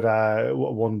 but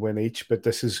 1 win each. But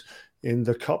this is in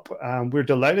the Cup. We're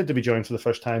delighted to be joined for the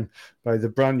first time by the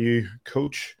brand new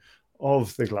coach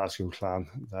of the Glasgow Clan.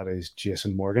 That is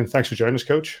Jason Morgan. Thanks for joining us,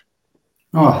 Coach.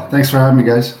 Oh, thanks for having me,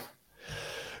 guys.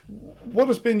 What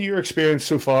has been your experience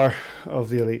so far of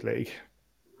the Elite League?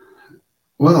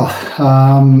 Well,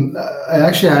 I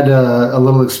actually had a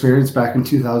little experience back in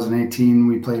 2018.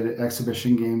 We played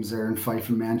exhibition games there in Fife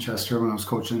and Manchester when I was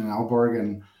coaching in Aalborg,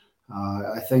 and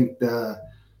I think the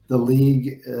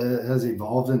league has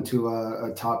evolved into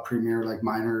a top premier, like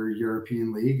minor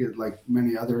European league, like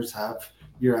many others have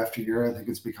year after year. I think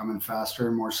it's becoming faster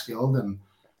and more skilled, and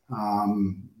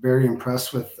very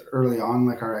impressed with early on,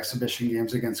 like our exhibition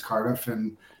games against Cardiff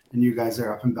and you guys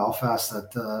are up in Belfast,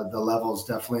 that the level is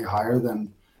definitely higher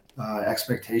than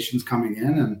expectations coming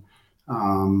in.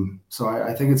 And so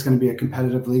I think it's going to be a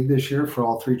competitive league this year for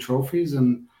all three trophies,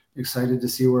 and excited to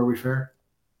see where we fare.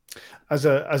 As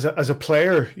a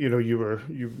player, you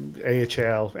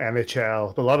AHL,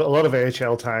 NHL, a lot of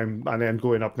AHL time, and then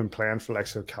going up and playing for like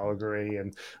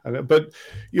Calgary but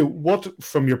what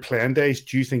from your playing days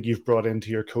do you think you've brought into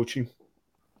your coaching?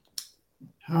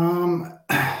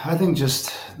 I think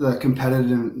just the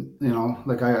competitive,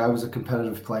 like I was a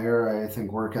competitive player. I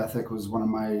think work ethic was one of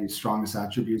my strongest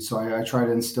attributes. So I try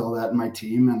to instill that in my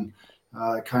team, and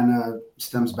it kind of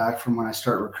stems back from when I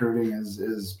start recruiting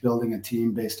is building a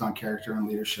team based on character and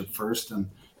leadership first, and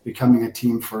becoming a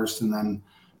team first, and then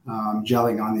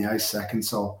gelling on the ice second.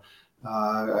 So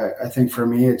I think for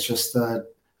me, it's just that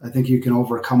I think you can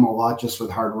overcome a lot just with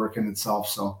hard work in itself.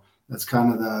 So that's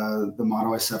kind of the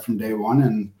motto I set from day one,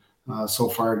 and so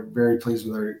far very pleased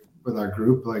with our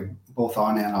group, like both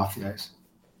on and off the ice.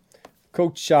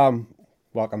 Coach,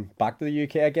 welcome back to the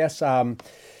UK, I guess.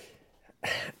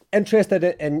 Interested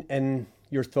in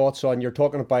your thoughts on, you're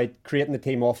talking about creating the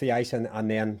team off the ice and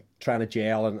then trying to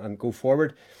gel and go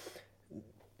forward.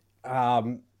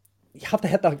 You have to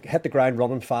hit the ground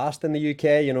running fast in the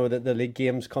UK. The league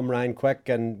games come around quick,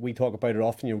 and we talk about it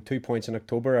often. 2 points in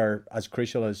October are as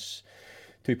crucial as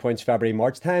 2 points February,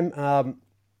 March time.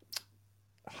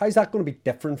 How's that going to be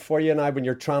different for you now when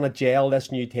you're trying to gel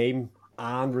this new team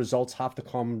and results have to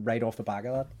come right off the back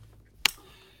of that?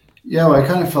 Yeah, well, I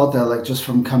kind of felt that, like, just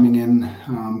from coming in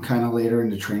kind of later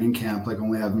into training camp, like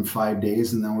only having 5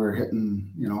 days, and then we're hitting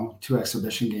 2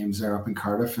 exhibition games there up in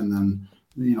Cardiff, and then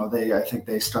I think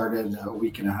they started a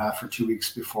week and a half or 2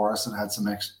 weeks before us and had some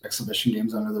exhibition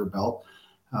games under their belt.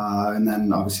 And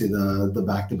then obviously the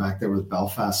back-to-back there with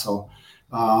Belfast. So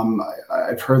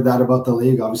I've heard that about the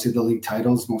league. Obviously the league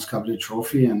title is most coveted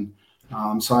trophy. And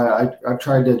so I've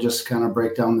tried to just kind of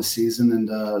break down the season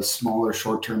into smaller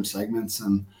short-term segments,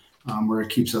 and where it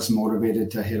keeps us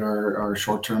motivated to hit our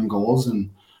short-term goals.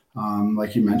 And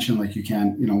like you mentioned, like you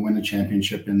can't, win a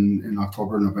championship in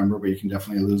October, November, but you can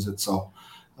definitely lose it. So,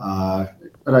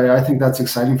 but I think that's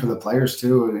exciting for the players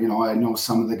too. I know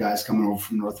some of the guys coming over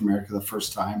from North America the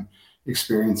first time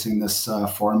experiencing this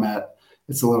format.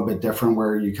 It's a little bit different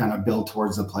where you kind of build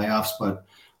towards the playoffs, but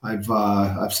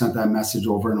I've sent that message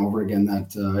over and over again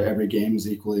that every game is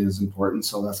equally as important.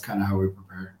 So that's kind of how we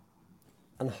prepare.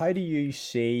 And how do you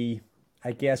see,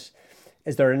 I guess,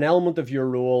 is there an element of your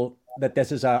role that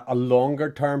this is a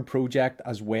longer term project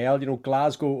as well?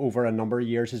 Glasgow over a number of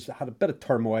years has had a bit of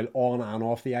turmoil on and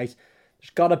off the ice.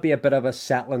 There's got to be a bit of a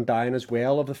settling down as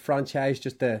well of the franchise,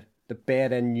 just to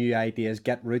bed in new ideas,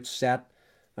 get roots set,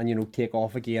 and take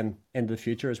off again into the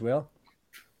future as well.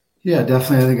 Yeah,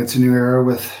 definitely. I think it's a new era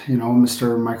with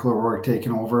Mr. Michael O'Rourke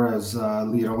taking over as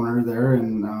lead owner there,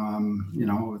 and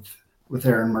with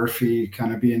Aaron Murphy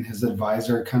kind of being his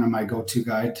advisor, kind of my go-to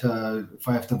guy if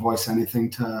I have to voice anything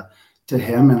to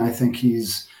him. And I think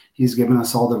he's given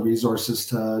us all the resources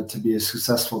to be a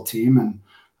successful team, and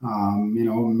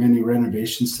many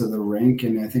renovations to the rink.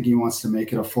 And I think he wants to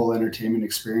make it a full entertainment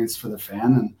experience for the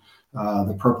fan, and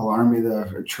the Purple Army,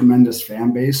 the tremendous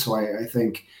fan base. So I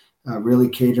think really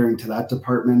catering to that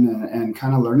department, and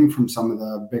kind of learning from some of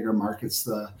the bigger markets,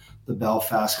 the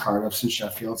Belfast, Cardiffs, and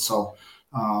Sheffield. So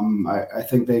I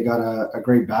think they got a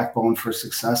great backbone for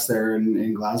success there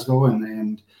in Glasgow,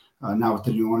 and now with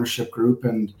the new ownership group.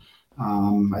 And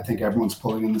I think everyone's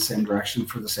pulling in the same direction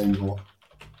for the same goal.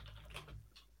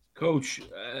 Coach,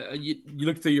 you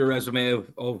look through your resume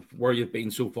of where you've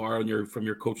been so far from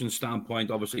your coaching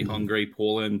standpoint, obviously Hungary,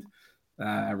 Poland,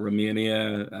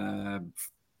 Romania,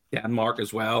 Denmark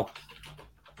as well.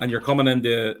 And you're coming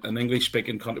into an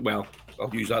English-speaking country. Well,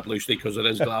 I'll use that loosely because it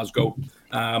is Glasgow.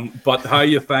 But how are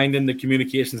you finding the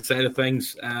communication side of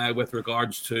things with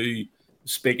regards to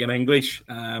speaking English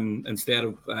instead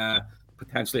of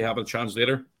potentially having a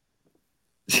translator?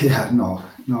 Yeah, no,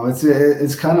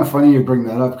 it's kind of funny you bring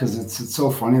that up, because it's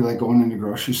so funny, like going into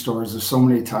grocery stores, there's so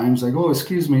many times like, oh,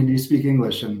 excuse me, do you speak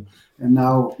English? And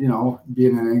now,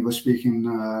 being in an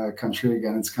English-speaking country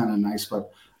again, it's kind of nice.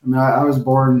 But I mean, I was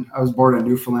born in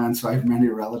Newfoundland, so I have many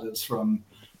relatives from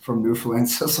from Newfoundland,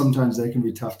 so sometimes they can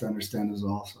be tough to understand as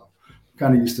well. So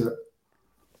kind of used to it.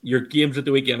 Your games at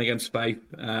the weekend against Fife,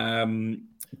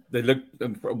 they looked.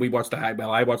 We watched the highlights.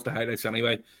 Well, I watched the highlights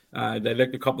anyway. They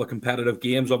looked a couple of competitive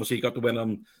games. Obviously, you got the win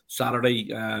on Saturday,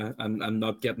 and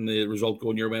not getting the result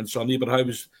going your way on Sunday. But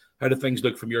how did things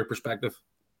look from your perspective?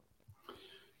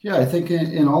 Yeah, I think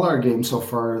in all our games so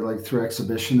far, like through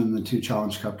exhibition and the 2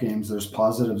 Challenge Cup games, there's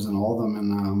positives in all of them.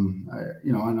 And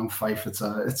I know Fife, it's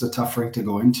a tough rink to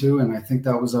go into, and I think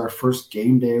that was our first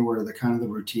game day where the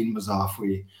routine was off.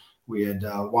 We had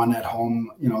won at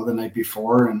home, the night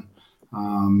before, and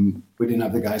we didn't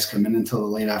have the guys come in until the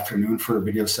late afternoon for a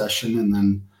video session, and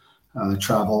then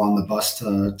travel on the bus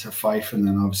to Fife, and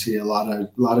then obviously a lot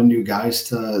of new guys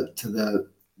to the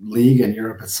league and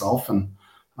Europe itself, and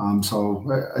so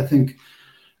I think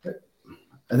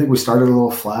we started a little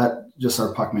flat, just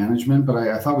our puck management, but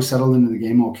I thought we settled into the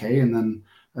game okay, and then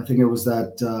I think it was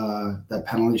that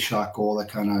penalty shot goal that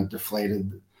kind of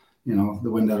deflated,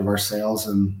 the wind out of our sails,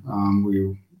 and we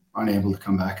were unable to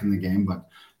come back in the game. But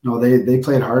no, they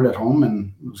played hard at home,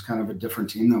 and it was kind of a different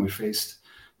team than we faced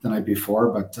the night before.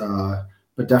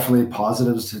 But definitely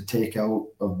positives to take out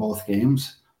of both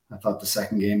games. I thought the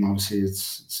second game, obviously,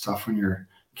 it's tough when you're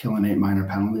killing 8 minor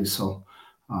penalties. So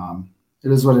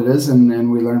it is what it is,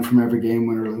 and we learn from every game,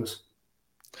 win or lose.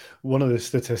 One of the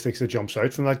statistics that jumps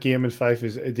out from that game in Fife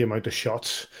is the amount of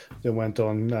shots that went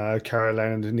on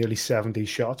Carolina, and nearly 70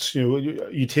 shots.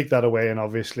 You take that away, and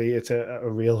obviously it's a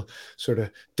real sort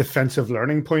of defensive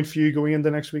learning point for you going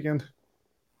into next weekend.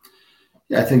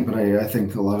 Yeah, I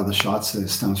think a lot of the shots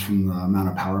stems from the amount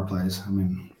of power plays. I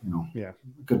mean,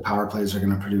 good power plays are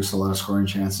going to produce a lot of scoring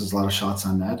chances, a lot of shots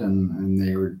on net, and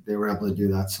they were able to do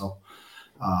that. So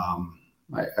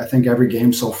I think every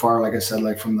game so far, like I said,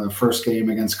 like from the first game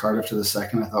against Cardiff to the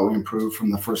second, I thought we improved. From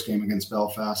the first game against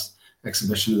Belfast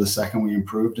exhibition to the second, we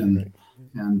improved, and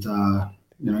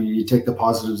you take the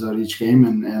positives out of each game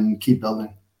and keep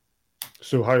building.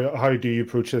 So how do you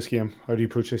approach this game? How do you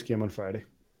approach this game on Friday?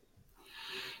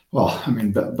 Well, I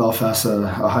mean, Belfast, a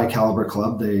high caliber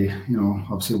club. They,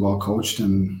 obviously well coached,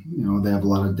 and they have a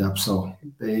lot of depth. So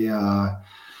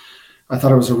I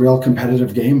thought it was a real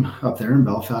competitive game up there in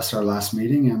Belfast, our last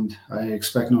meeting, and I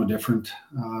expect no different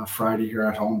Friday here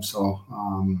at home. So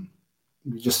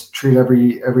we just treat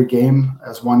every game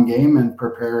as one game and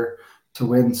prepare to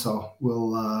win. So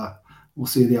we'll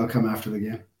see the outcome after the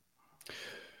game.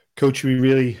 Coach, we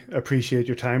really appreciate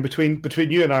your time. Between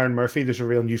you and Aaron Murphy, there's a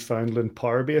real Newfoundland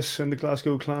power base in the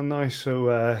Glasgow clan now.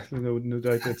 So no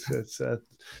doubt it's the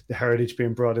heritage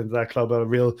being brought into that club, a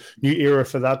real new era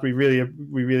for that. We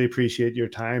really appreciate your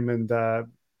time. And go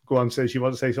on, says you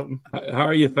want to say something. How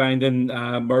are you finding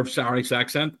Murph's Irish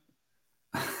accent?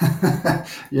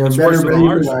 You're better than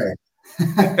ours.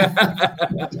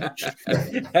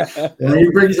 Yeah, he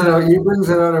brings it out. He brings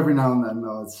it out every now and then.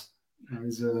 No,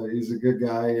 he's a good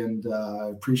guy, and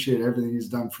I appreciate everything he's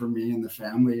done for me and the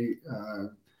family,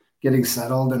 getting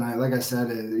settled. And like I said,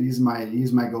 he's my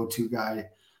go-to guy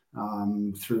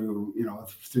through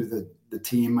the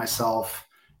team, myself,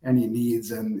 any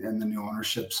needs, and the new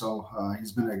ownership. So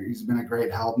he's been a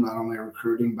great help, not only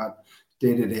recruiting but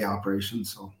day-to-day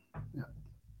operations. So yeah.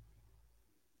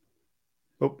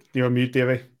 Oh, you're on mute,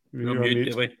 Davey. You're on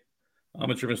mute, Davey.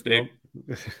 Amateur mistake.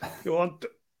 Go on,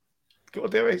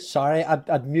 Davey. Sorry,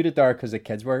 I'd muted there because the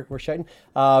kids were shouting.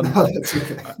 That's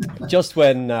okay. Just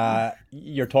when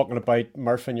you're talking about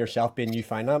Murph and yourself being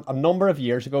Newfoundland, a number of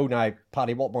years ago now,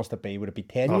 Paddy, what must it be? Would it be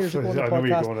 10 years ago on the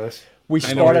podcast? We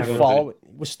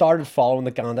started following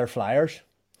the Gander Flyers.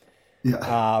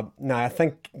 Yeah. Now I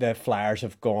think the Flyers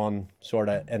have gone sort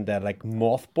of into like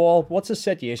mothball. What's the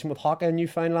situation with hockey in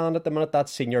Newfoundland at the minute? That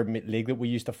senior league that we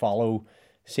used to follow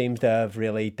seems to have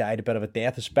really died a bit of a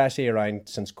death, especially around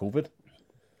since COVID.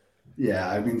 Yeah,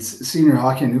 I mean, senior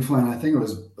hockey in Newfoundland, I think it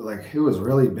was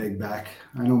really big back.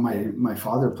 I know my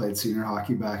father played senior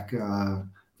hockey back for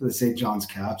the St. John's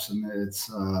Caps, and it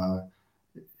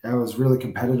was really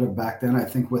competitive back then. I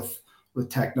think with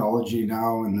technology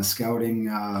now and the scouting,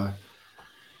 I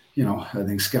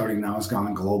think scouting now has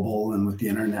gone global, and with the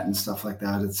internet and stuff like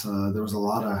that, there was a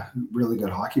lot of really good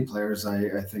hockey players.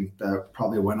 I think that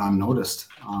probably went unnoticed,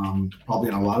 probably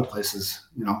in a lot of places,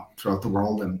 throughout the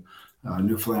world, and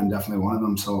Newfoundland definitely one of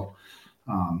them. So,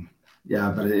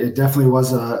 but it definitely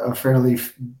was a fairly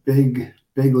big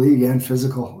league and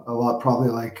physical, a lot probably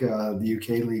like the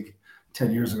UK league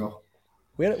 10 years ago.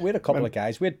 We had a couple of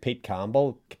guys. We had Pete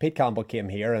Campbell. Pete Campbell came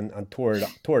here and tore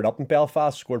it up in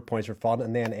Belfast, scored points for fun,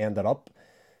 and then ended up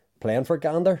playing for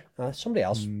Gander. Somebody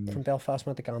else from Belfast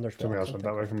went to Gander. Somebody else went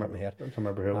that way. I can't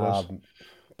remember who it was.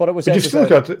 But it was. But you've still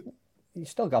got You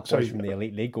still got boys from the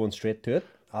Elite League going straight to it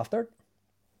after.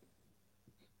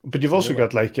 But you've also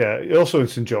got also in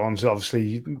St. John's,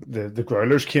 obviously the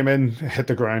Growlers came in, hit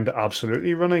the ground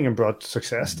absolutely running and brought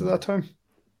success to that town.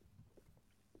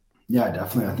 Yeah,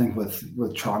 definitely. I think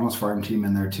with Toronto's farm team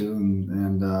in there too,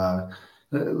 and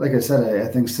like I said,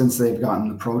 I think since they've gotten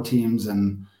the pro teams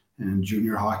and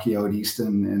junior hockey out east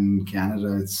in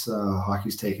Canada, it's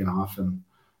hockey's taken off, and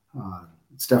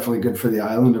it's definitely good for the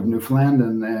island of Newfoundland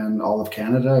and all of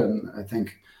Canada, and I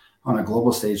think on a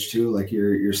global stage too, like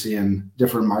you're seeing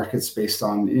different markets based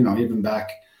on, even back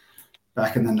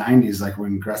in the 90s, like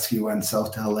when Gretzky went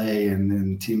south to LA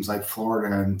and teams like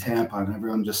Florida and Tampa, and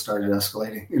everyone just started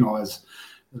escalating,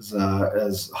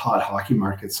 as hot hockey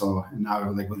markets. So and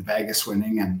now like with Vegas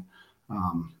winning and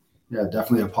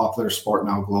definitely a popular sport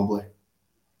now globally.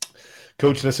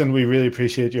 Coach, listen, we really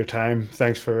appreciate your time.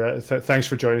 Thanks for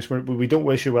joining us. We don't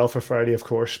wish you well for Friday, of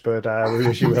course, but we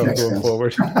wish you well going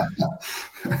forward.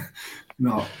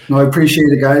 No, I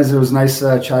appreciate it, guys. It was nice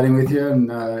chatting with you, and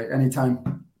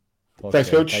anytime. Thanks,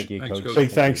 Coach. Thank you, Coach.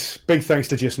 Big thanks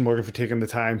to Jason Morgan for taking the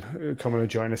time coming to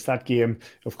join us. That game,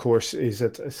 of course, is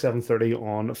at 7:30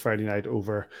 on Friday night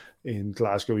over in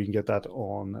Glasgow. You can get that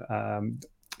on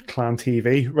Clan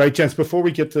TV. Right, gents, before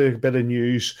we get to a bit of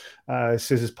news, Sis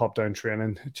has popped down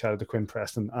training, chatted to Quinn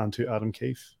Preston and to Adam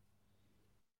Keefe.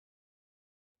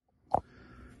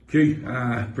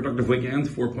 Productive weekend,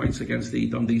 4 points against the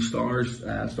Dundee Stars,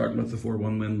 starting with the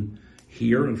 4-1 win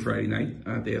here on Friday night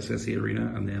at the SSE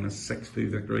Arena, and then a 6-2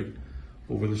 victory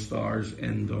over the Stars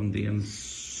in Dundee on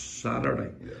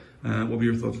Saturday. What were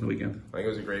your thoughts on the weekend? I think it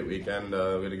was a great weekend.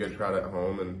 We had a good crowd at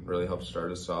home and really helped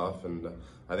start us off. And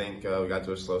I think we got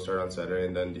to a slow start on Saturday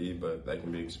in Dundee, but that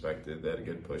can be expected. They had a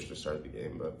good push to start the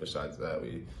game, but besides that,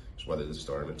 we just weathered the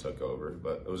storm and took over.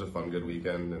 But it was a fun, good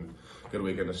weekend, and good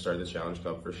weekend to start the Challenge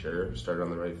Cup for sure. Started on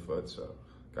the right foot, so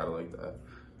gotta like that.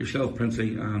 Yourself,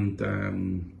 Princey, and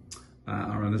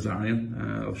Aaron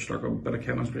Azarian have struck up a bit of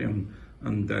chemistry and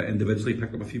individually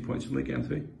picked up a few points from the weekend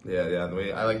too. Yeah. The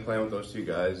way I like playing with those two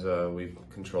guys, we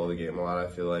control the game a lot, I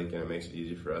feel like, and it makes it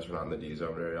easy for us. We're not in the D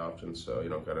zone very often, so you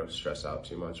don't gotta stress out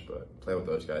too much. But playing with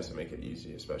those guys to make it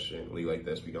easy, especially in a league like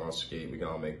this, we can all skate, we can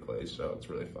all make plays, so it's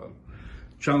really fun.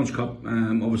 Challenge Cup,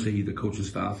 obviously the coaching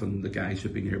staff and the guys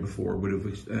who've been here before would have,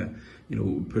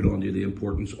 put on you the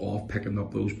importance of picking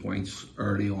up those points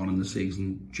early on in the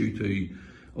season, due to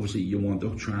obviously you want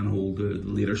to try and hold the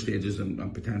later stages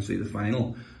and potentially the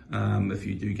final. If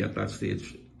you do get that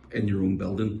stage in your own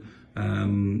building,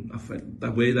 I think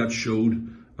the way that showed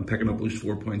and picking up those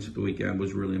 4 points at the weekend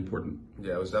was really important.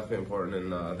 Yeah, it was definitely important,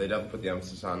 and they definitely put the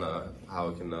emphasis on how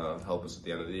it can help us at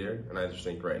the end of the year. And I just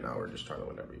think right now we're just trying to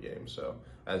win every game. So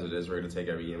as it is, we're going to take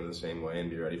every game in the same way and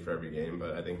be ready for every game.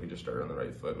 But I think we just started on the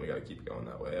right foot, and we got to keep going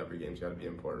that way. Every game's got to be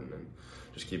important, and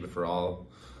just keep it for all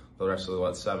the rest of the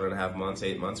 7.5 months,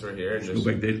 8 months we're here. And just,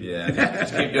 no big deal. Yeah,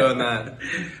 just keep doing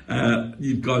that.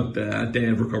 You've got a day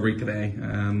of recovery today,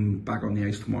 back on the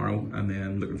ice tomorrow, and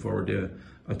then looking forward to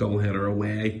a doubleheader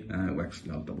away. Well,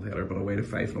 actually not a doubleheader, but away to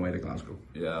Fife and away to Glasgow.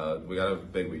 Yeah, we got a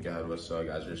big week ahead of us, so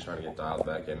guys are just trying to get dialed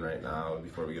back in right now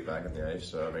before we get back on the ice.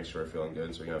 So make sure we're feeling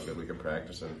good, so we can have a good week of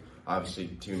practice. And obviously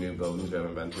 2 new buildings we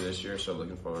haven't been to this year, so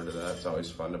looking forward to that. It's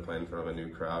always fun to play in front of a new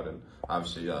crowd, and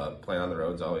obviously playing on the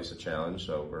road is always a challenge,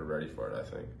 so we're ready for it, I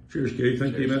think. Cheers, Kate.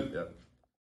 Thank you, man. Yep.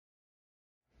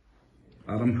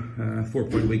 Adam,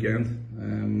 4-point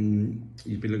weekend.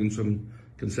 You've been looking some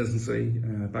consistency,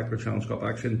 back to Challenge Cup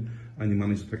action, and you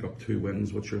managed to pick up 2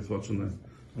 wins. What's your thoughts on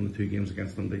the 2 games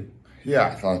against Dundee? Yeah,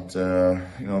 I thought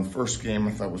the first game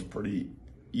I thought was pretty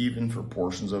even for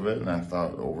portions of it, and I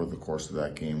thought over the course of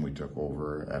that game we took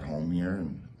over at home here,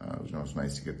 and it was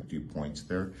nice to get the 2 points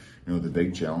there. The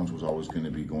big challenge was always going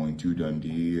to be going to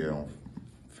Dundee,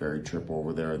 ferry trip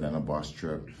over there, then a bus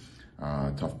trip.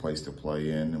 Tough place to play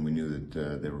in, and we knew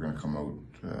that they were going to come out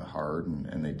hard,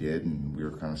 and they did, and we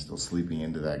were kind of still sleeping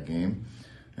into that game.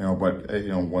 But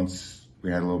once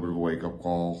we had a little bit of a wake-up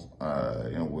call,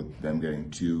 with them getting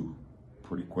 2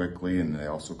 pretty quickly, and they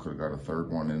also could have got a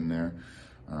third one in there.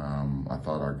 I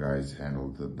thought our guys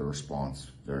handled the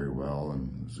response very well,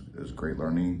 and it was a great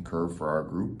learning curve for our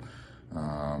group.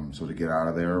 So to get out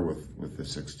of there with the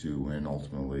 6-2 win,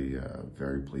 ultimately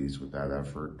very pleased with that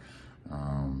effort.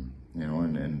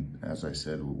 And as I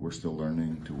said, we're still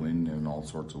learning to win in all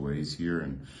sorts of ways here,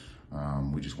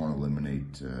 and we just want to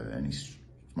eliminate as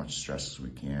much stress as we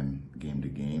can game to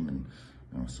game.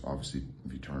 And so obviously,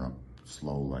 if you turn up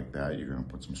slow like that, you're going to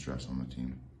put some stress on the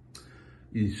team.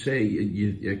 You say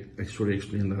you sort of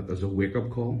explained that as a wake-up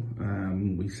call.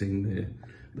 We've seen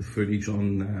the footage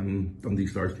on Dundee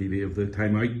Stars TV of the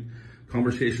timeout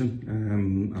conversation,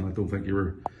 and I don't think you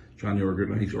were trying to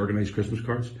organise Christmas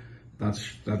cards. That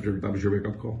was your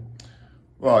wake-up call.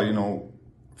 Well,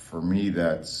 for me,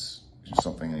 that's just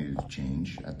something I needed to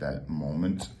change at that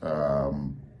moment.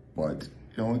 But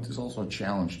it's also a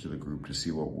challenge to the group to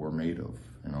see what we're made of,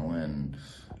 and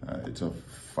it's a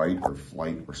fight or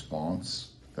flight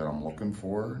response that I'm looking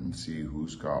for and see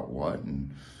who's got what.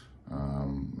 And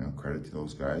credit to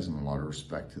those guys and a lot of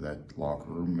respect to that locker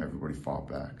room. Everybody fought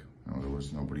back. There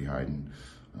was nobody hiding,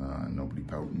 nobody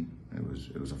pouting.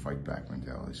 It was a fight back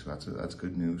mentality. So that's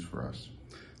good news for us.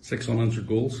 6 unanswered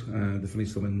goals. They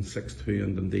finished them in 6-2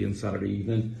 in Dundee on Saturday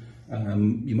evening.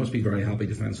 You must be very happy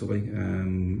defensively.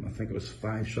 I think it was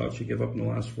 5 shots you gave up in the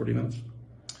last 40 minutes.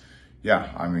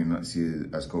 Yeah, I mean, see,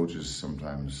 as coaches,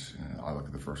 sometimes I look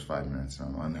at the first 5 minutes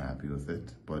and I'm unhappy with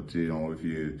it. But, if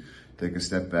you take a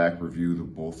step back, review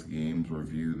both games,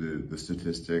 review the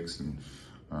statistics and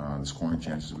the scoring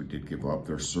chances we did give up,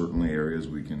 there's certainly areas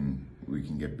we can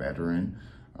get better in.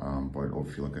 But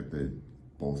if you look at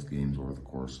both games over the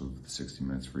course of the 60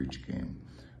 minutes for each game,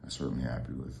 I'm certainly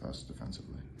happy with us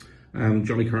defensively.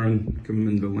 Johnny Curran coming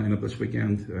into the lineup this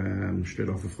weekend, straight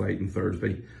off a flight on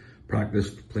Thursday.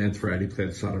 Practiced, played Friday,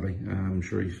 played Saturday. I'm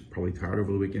sure he's probably tired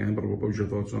over the weekend, but what was your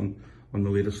thoughts on the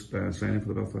latest signing for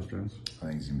the Belfast Giants? I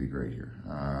think he's going to be great here.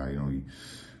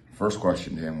 First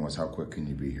question to him was, how quick can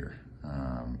you be here?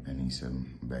 And he said,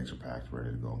 bags are packed, ready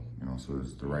to go. So it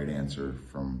was the right answer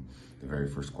from the very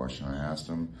first question I asked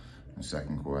him. The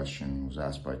second question was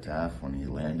asked by Taff when he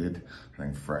landed, I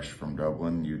think fresh from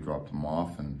Dublin. You dropped him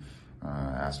off and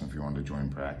asked him if he wanted to join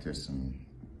practice, and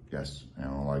yes,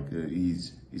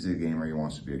 he's a gamer. He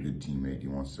wants to be a good teammate. He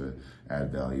wants to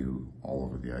add value all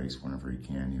over the ice whenever he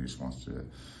can. He just wants to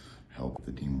help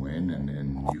the team win, and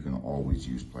you can always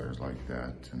use players like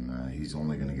that. And he's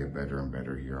only going to get better and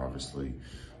better here. Obviously,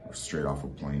 straight off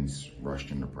of planes,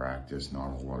 rushed into practice, not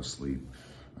a whole lot of sleep,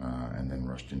 and then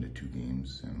rushed into 2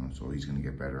 games. And so he's going to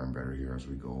get better and better here as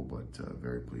we go. But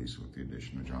very pleased with the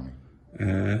addition of Johnny.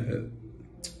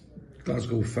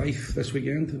 Glasgow Fife this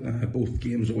weekend, both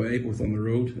games away, both on the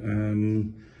road,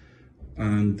 and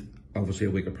obviously a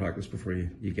week of practice before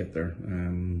you get there.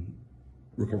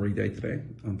 Recovery day today,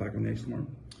 and back on the ice tomorrow.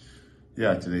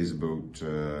 Yeah, today's about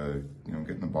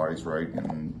getting the bodies right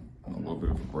and a little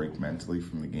bit of a break mentally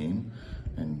from the game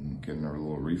and getting a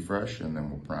little refresh, and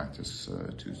then we'll practice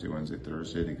Tuesday, Wednesday,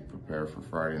 Thursday to prepare for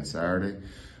Friday and Saturday.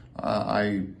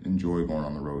 I enjoy going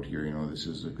on the road here. This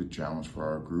is a good challenge for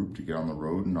our group to get on the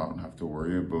road and not have to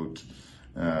worry about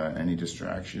any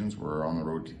distractions. We're on the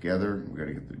road together.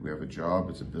 We have a job.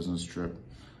 It's a business trip.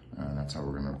 That's how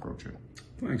we're going to approach it.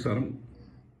 Thanks, Adam.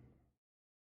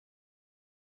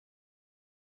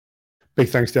 Big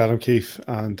thanks to Adam Keefe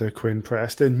and Quinn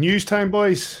Preston. News time,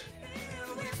 boys.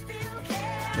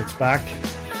 It's back.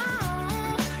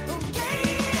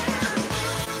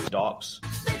 Dops.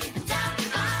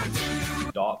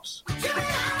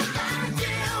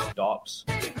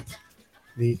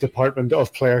 The Department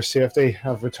of Player Safety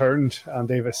have returned and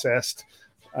they've assessed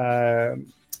forgot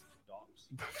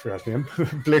his name,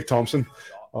 Blake Thompson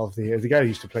of the guy who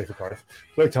used to play for Cardiff.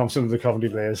 Blake Thompson of the Coventry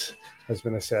Blaze has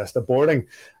been assessed a boarding.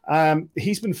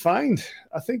 He's been fined.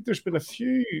 I think there's been a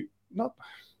few, I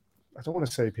don't want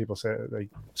to say people say like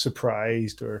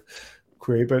surprised or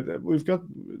query, but we've got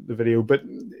the video. But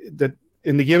that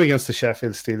in the game against the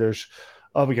Sheffield Steelers,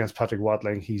 up against Patrick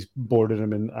Watling, he's boarded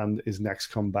him and his next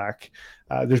come back.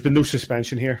 There's been no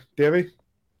suspension here, Davey.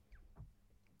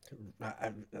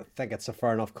 I think it's a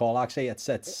fair enough call. Actually,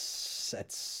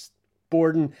 it's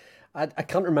boarding. I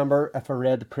can't remember if I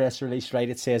read the press release right.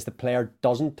 It says the player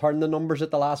doesn't turn the numbers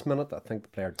at the last minute. I think the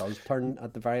player does turn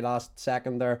at the very last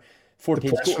second there. 14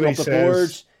 going up the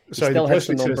boards. Sorry, the press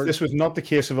release says this was not the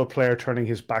case of a player turning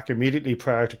his back immediately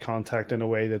prior to contact in a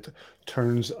way that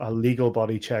turns a legal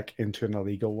body check into an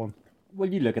illegal one. Well,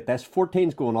 you look at this.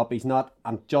 14's going up. He's not,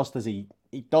 and just as he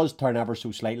does turn ever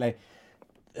so slightly,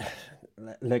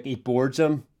 look, he boards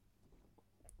him.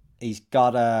 He's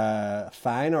got a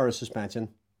fine or a suspension.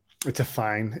 It's a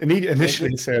fine. And he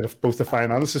initially said both a fine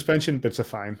and a suspension, but it's a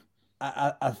fine.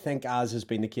 I think, as has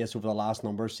been the case over the last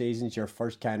number of seasons, your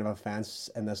first kind of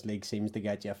offence in this league seems to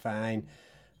get you a fine.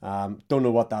 Don't know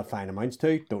what that fine amounts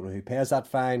to. Don't know who pays that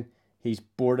fine. He's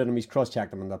boarded him. He's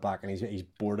cross-checked him in the back, and he's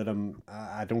boarded him.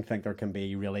 I don't think there can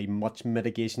be really much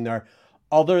mitigation there,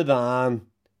 other than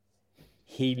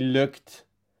he looked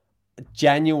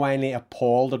genuinely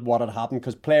appalled at what had happened,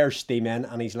 because players steam in,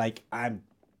 and he's like,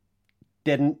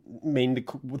 didn't mean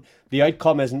the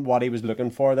outcome isn't what he was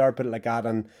looking for there, put it like that.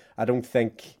 And I don't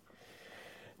think,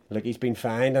 look, he's been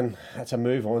fined and it's a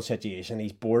move on situation.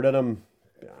 He's boarded him.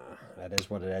 It is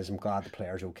what it is. I'm glad the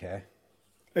player's okay.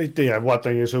 Yeah,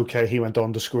 Watling is okay. He went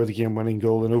on to score the game-winning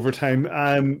goal in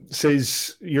overtime.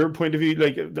 Says your point of view,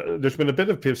 like there's been a bit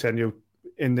of people saying,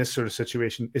 in this sort of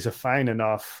situation, is a fine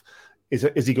enough?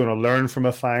 Is he going to learn from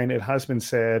a fine? It has been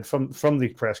said from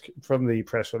the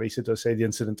press release. It does say the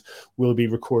incident will be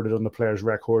recorded on the player's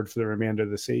record for the remainder of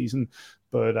the season.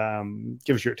 But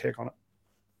give us your take on it.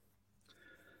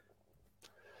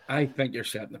 I think you're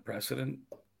setting the precedent.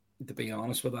 To be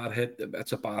honest with that hit,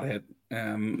 that's a bad hit.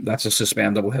 That's a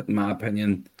suspendable hit in my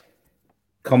opinion.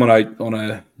 Coming out on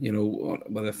a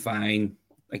with a fine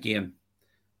again.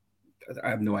 I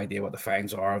have no idea what the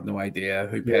fines are. I have no idea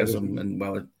who pays them, and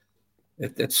well,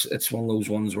 it's one of those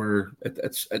ones where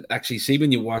it's actually see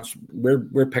when you watch.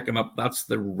 We're picking up. That's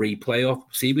the replay of.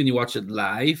 See when you watch it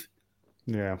live.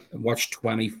 Yeah. And watch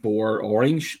 24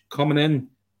 Orange coming in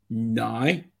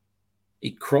now.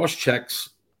 He cross checks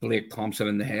Blake Thompson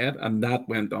in the head, and that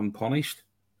went unpunished.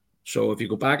 So if you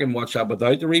go back and watch that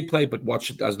without the replay, but watch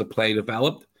it as the play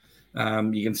developed,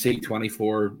 you can see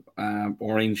 24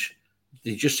 Orange.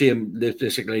 You just see him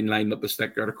basically line up the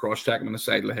stick there to cross check him on the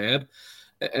side of the head.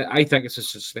 I think it's a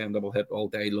suspendable hit all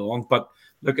day long. But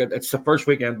look, it's the first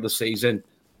weekend of the season.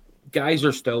 Guys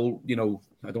are still, I don't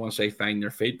want to say finding their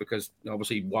feet because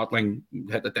obviously Watling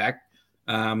hit the deck,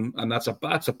 and that's a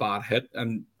bad hit.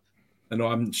 And I know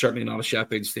I'm certainly not a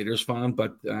Sheffield Steelers fan,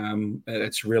 but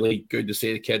it's really good to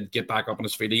see the kid get back up on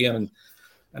his feet again.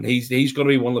 And he's going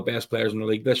to be one of the best players in the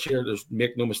league this year. There's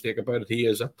make no mistake about it. He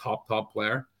is a top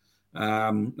player.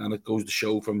 And it goes to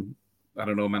show from, I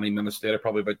don't know, many minutes later,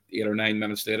 probably about 8 or 9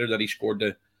 minutes later, that he scored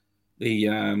the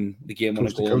game on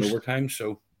a goal in overtime.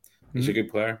 So he's a good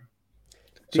player.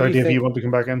 Sorry, Dave, you want to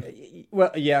come back in?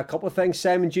 Well, yeah, a couple of things,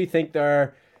 Simon. Do you think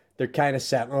they're kind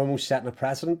of almost setting a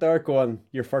precedent there, going,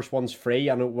 your first one's free,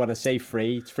 and when I say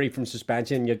free, it's free from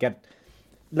suspension. You get,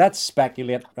 let's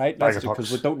speculate, right? Because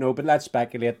we don't know, but let's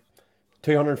speculate.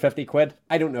 250 quid.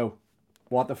 I don't know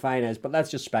what the fine is, but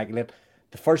let's just speculate.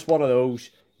 The first one of those,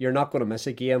 you're not going to miss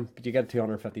a game, but you get a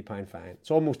 £250 fine.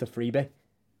 It's almost a freebie.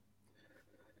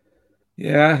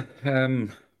 Yeah.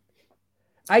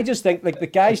 I just think like the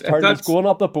guy's turn, he's going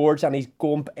up the boards and he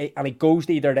goes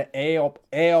to either the A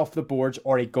off the boards,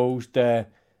 or he goes to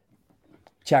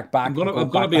check back. I'm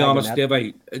gonna be honest, Dave.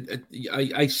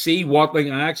 I see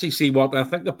Watling. I actually see Watling. I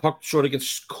think the puck sort of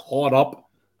gets caught up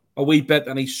a wee bit,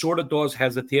 and he sort of does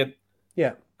hesitate.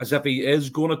 Yeah. As if he is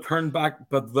going to turn back,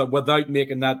 but without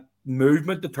making that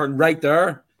movement to turn right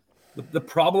there. The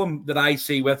problem that I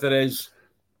see with it is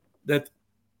that,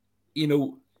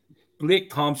 Blake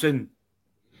Thompson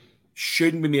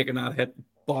shouldn't be making that hit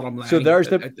bottom line. So there's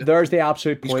the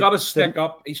absolute point. He's got to stick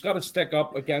up. He's got to stick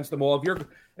up against them all.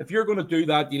 If you're going to do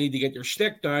that, you need to get your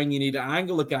stick down. You need to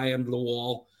angle the guy into the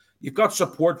wall. You've got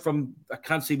support from, I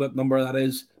can't see what number that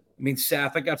is. I mean,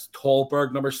 Seth, I think that's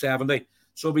Tallberg, number 70.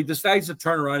 So if he decides to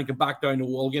turn around and get back down the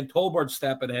wall again, Tallberg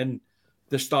stepping in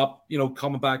to stop,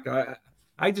 coming back.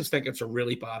 I just think it's a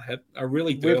really bad hit. I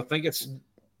really do. I think it's...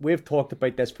 We've talked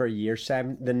about this for years,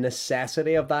 Sam. The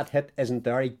necessity of that hit isn't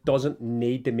there. He doesn't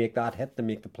need to make that hit to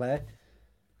make the play.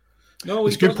 No,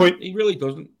 he doesn't. Point. He really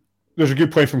doesn't. There's a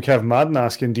good point from Kevin Madden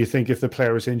asking, do you think if the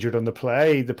player was injured on the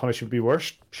play, the punishment would be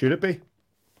worse? Should it be?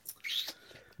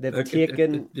 They've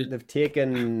taken intent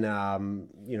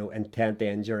to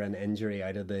injure and injury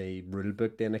out of the rule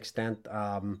book to an extent.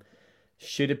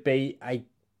 Should it be? I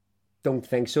don't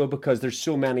think so, because there's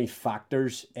so many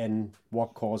factors in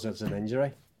what causes an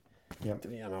injury. Yeah.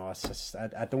 It's just,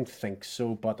 I don't think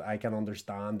so, but I can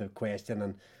understand the question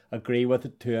and agree with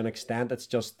it to an extent. It's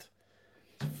just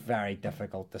very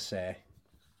difficult to say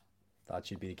that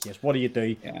should be the case. What do you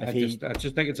do? Yeah, I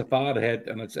just think it's a bad hit,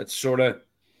 and it's sort of,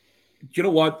 you know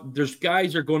what? There's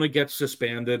guys are going to get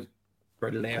suspended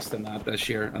for less than that this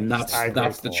year, and that's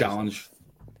the challenge.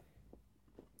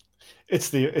 I'm going to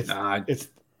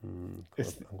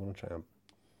try and...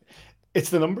 It's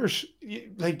the numbers,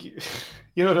 like, you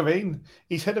know what I mean?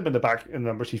 He's hit him in the back in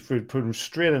numbers. He's put him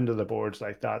straight into the boards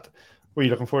like that. What are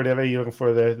you looking for, David? Are you looking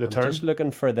for the turn? I'm just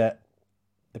looking for the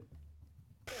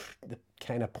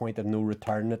kind of point of no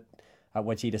return at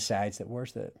which he decides that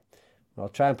where's the... I'll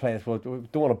try and play this. We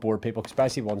don't want to bore people,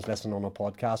 especially ones listening on a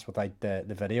podcast without the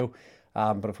video.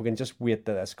 But if we can just wait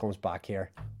that this comes back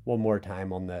here one more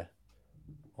time on the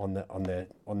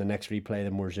next replay,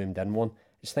 the more zoomed in one.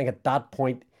 I just think at that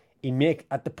point he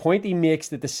makes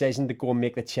the decision to go and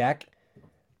make the check,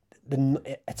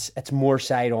 it's more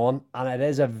side on, and it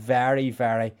is a very,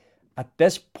 very, at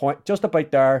this point, just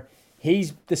about there,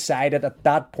 he's decided at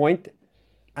that point,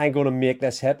 I'm going to make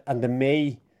this hit, and to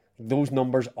me, those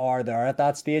numbers are there at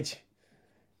that stage.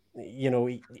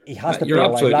 he has to You're bail out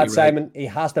of absolutely that, right. Simon. He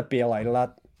has to bail out of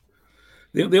that.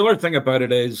 The other thing about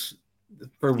it is,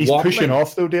 he's pushing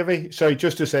off though, Davey. Sorry,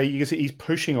 just to say, you can see he's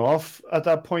pushing off at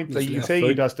that point. Like you can say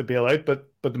he has to bail out, but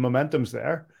the momentum's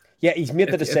there. Yeah, he's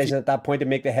made the decision at that point to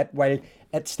make the hit. While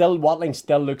Watling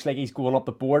still looks like he's going up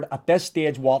the board at this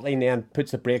stage. Watling then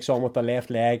puts the brakes on with the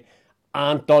left leg,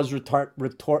 and does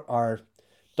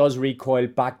recoil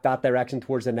back that direction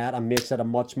towards the net and makes it a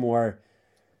much more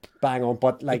bang on.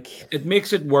 But it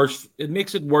makes it worse. It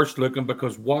makes it worse looking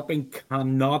because Watling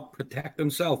cannot protect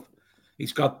himself.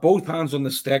 He's got both hands on the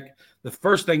stick. The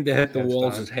first thing to hit the wall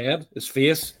is his head, his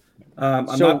face, and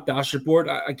that dashboard.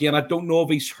 Again, I don't know if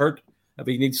he's hurt, if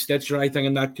he needs stitch or anything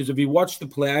in that, because if you watch the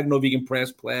play, I don't know if you can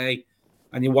press play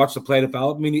and you watch the play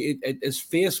develop. I mean, his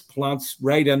face plants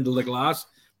right into the glass.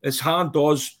 His hand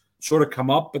does sort of come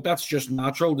up, but that's just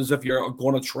natural, as if you're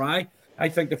going to try. I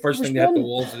think the first thing to hit the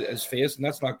walls is his face, and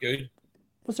that's not good.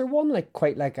 Was there one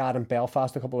quite like Adam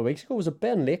Belfast a couple of weeks ago? Was it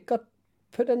Ben Lake got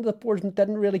put into the boards and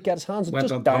didn't really get his hands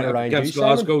just down around against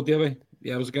Glasgow, Davey?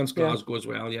 Yeah, it was against Glasgow as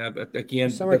well. Yeah, but again,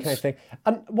 similar kind of thing.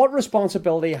 And what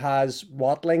responsibility has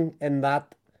Watling in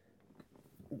that?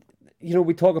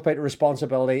 We talk about the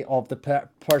responsibility of the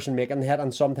person making the hit,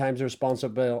 and sometimes the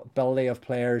responsibility of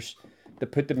players to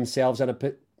put themselves in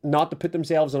not to put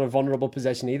themselves in a vulnerable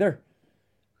position either.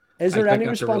 Is there any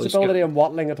responsibility on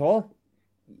Watling at all?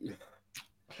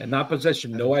 In that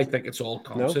position, no. I think it's all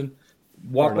Thompson. No?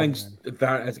 Watling's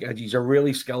he's a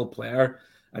really skilled player,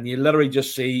 and you literally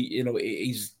just see,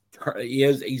 he's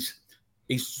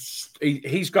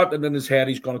got it in his head.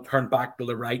 He's going to turn back to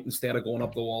the right instead of going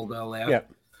up the wall to the left. Yeah.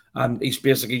 And he's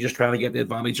basically just trying to get the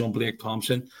advantage on Blake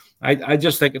Thompson. I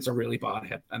just think it's a really bad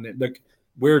hit. And look,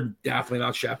 we're definitely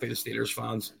not Sheffield Steelers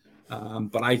fans,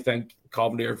 but I think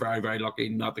Coventry are very, very lucky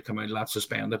not to come out of that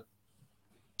suspended.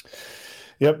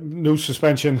 Yep, no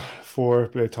suspension for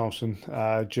Blake Thompson,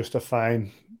 just a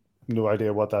fine. No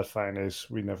idea what that fine is.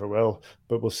 We never will,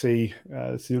 but we'll see.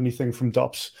 It's the only thing from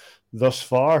Dops thus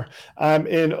far.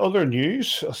 In other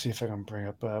news, I'll see if I can bring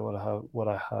up what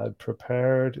I had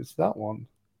prepared. It's that one.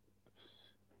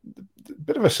 A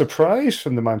bit of a surprise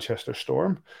from the Manchester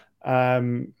Storm.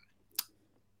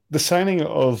 The signing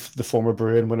of the former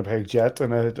Bruin Winnipeg Jet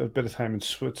and a bit of time in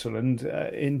Switzerland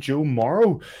in Joe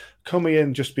Morrow coming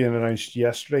in, just being announced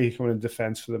yesterday, coming in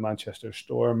defence for the Manchester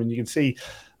Storm. And you can see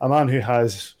a man who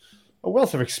has a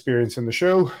wealth of experience in the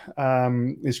show.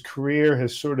 His career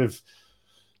has sort of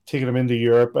taken him into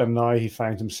Europe, and now he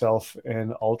finds himself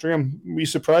in Altrincham. Were you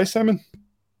surprised, Simon?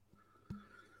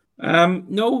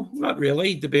 No, not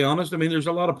really, to be honest. I mean, there's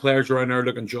a lot of players around there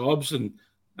looking jobs, and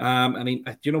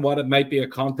you know what? It might be a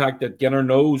contact that Ginner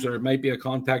knows, or it might be a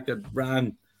contact that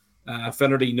Ryan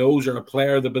Finnerty knows, or a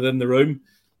player that within the room.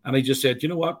 And he just said, you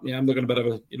know what? Yeah, I'm looking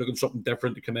looking something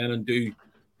different to come in and do,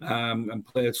 and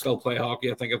still play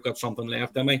hockey. I think I've got something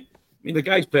left in me. I mean, the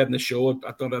guy's played in the show.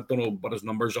 I don't know what his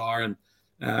numbers are, and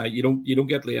you don't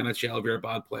get the NHL if you're a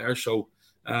bad player. So,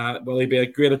 will he be a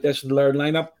great addition to their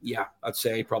lineup? Yeah, I'd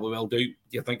say he probably will do. Do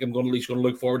you think I'm at least going to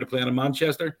look forward to playing in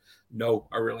Manchester? No,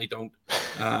 I really don't.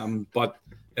 But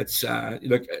it's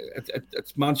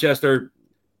it's Manchester.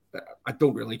 I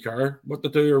don't really care what to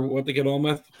do or what to get on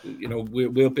with. You know,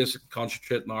 we'll basically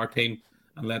concentrate on our team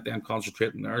and let them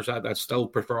concentrate on theirs. I still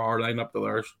prefer our lineup to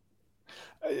theirs.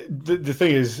 The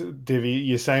thing is, Davey,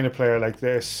 you sign a player like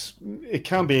this, it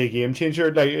can be a game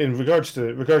changer. Like in regards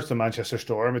to Manchester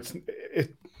Storm,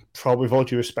 it probably, with all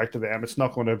due respect to them, it's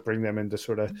not going to bring them into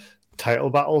sort of title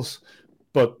battles,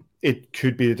 but it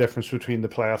could be the difference between the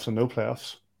playoffs and no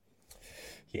playoffs.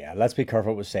 Yeah, let's be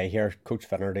careful what we say here. Coach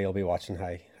Finnerty will be watching.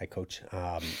 Hi, Coach.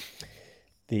 Aaron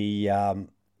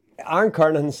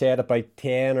Kernan said about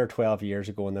 10 or 12 years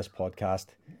ago in this podcast,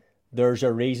 there's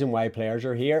a reason why players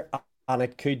are here, and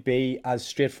it could be as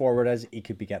straightforward as he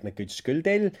could be getting a good school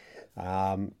deal.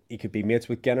 He could be mates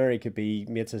with Ginner. He could be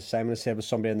mates, as Simon has said, with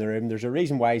somebody in the room. There's a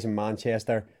reason why he's in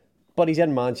Manchester, but he's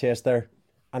in Manchester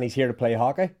and he's here to play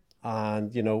hockey.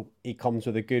 And, you know, he comes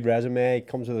with a good resume. He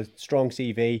comes with a strong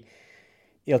CV.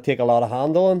 He'll take a lot of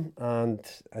handling, and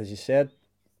as you said,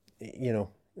 you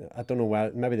know, I don't know why.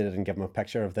 Maybe they didn't give him a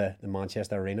picture of the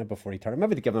Manchester Arena before he turned.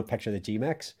 Maybe they gave him a picture of the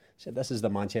GMX. Said this is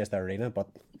the Manchester Arena, but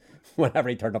whenever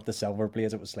he turned up the silver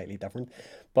plays, it was slightly different.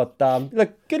 But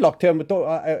look, good luck to him. But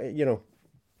you know,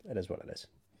 it is what it is.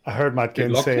 I heard Matt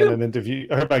Ginn say in an interview.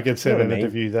 That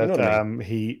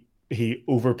he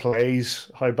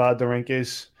overplays how bad the rink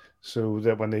is, so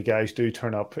that when the guys do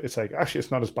turn up, it's like actually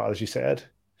it's not as bad as you said.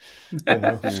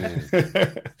 It's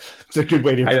a good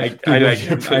way to. I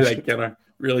like Ginner.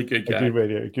 Really good guy. Good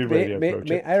radio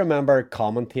approach. I remember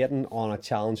commentating on a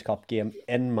Challenge Cup game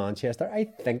in Manchester, I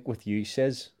think with you,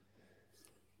 Says,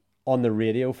 on the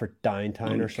radio for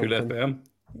Downtown or something. FM.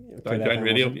 Downtown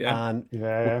radio, yeah. And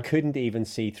we couldn't even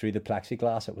see through the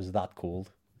plexiglass. It was that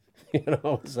cold. You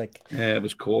know, it was like... Yeah, it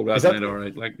was cold that night, all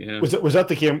right. Like, yeah. Was that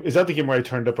the game? Is that the game where I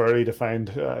turned up early to find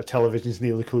television's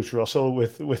Neil the Coach Russell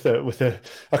with a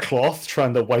cloth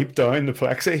trying to wipe down the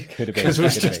plexi because it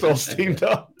was just all steamed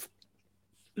up.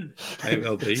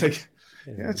 It's like,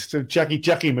 it's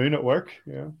Jackie Moon at work.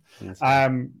 Yeah.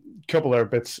 Couple other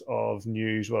bits of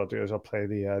news. What I'll do is I'll play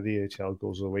the AHL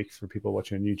goals of the week for people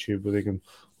watching on YouTube, where they can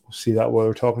see that while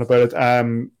we're talking about it.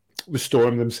 The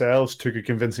Storm themselves took a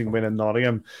convincing win in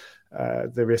Nottingham.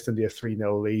 They raced into a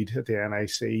 3-0 lead at the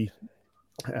NIC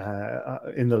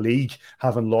in the league,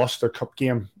 having lost their cup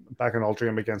game back in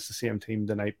Altrincham against the same team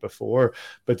the night before.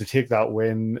 But to take that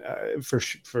win for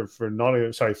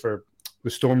Nottingham, for the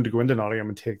Storm to go into Nottingham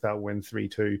and take that win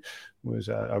 3-2 was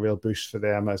a real boost for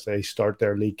them as they start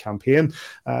their league campaign.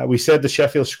 We said the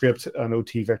Sheffield scraped an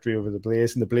OT victory over the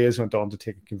Blaze, and the Blaze went on to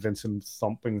take a convincing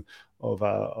thumping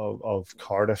of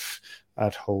Cardiff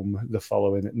at home the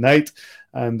following night.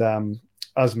 And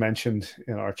as mentioned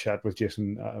in our chat with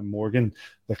Jason Morgan,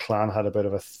 the Clan had a bit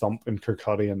of a thump in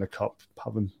Kirkcaldy in the Cup,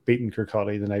 having beaten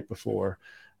Kirkcaldy the night before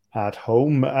at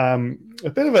home. A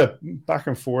bit of a back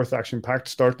and forth action-packed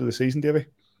start to the season, Davey.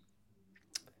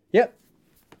 Yep.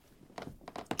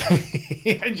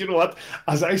 And you know what?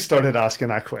 As I started asking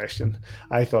that question,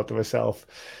 I thought to myself,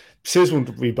 Sis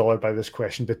won't be bothered by this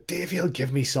question, but Davey will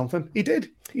give me something. He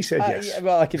did. He said yes. Yeah,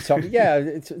 well, I keep talking.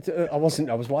 Yeah, I was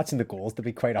watching the goals, to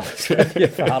be quite honest with you,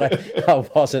 I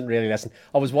wasn't really listening.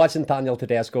 I was watching Daniel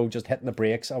Tedesco just hitting the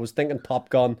brakes. I was thinking Top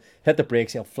Gun, hit the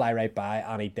brakes, he'll fly right by,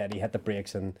 and he did. He hit the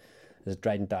brakes, and his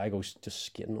Dryden Dye goes just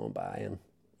skating on by, and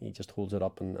he just holds it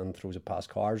up and throws it past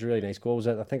Cars. Really nice goal.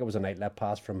 I think it was an outlet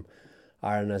pass from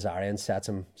Aaron Nazarian, sets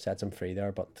him free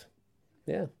there. But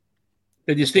yeah.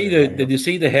 Did you see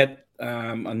the hit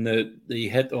and the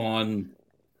hit on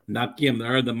that game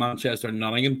there, the Manchester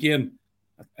Nottingham game?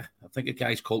 I think the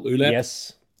guy's called Ouellette.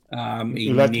 Yes.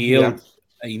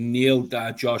 He nailed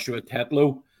Joshua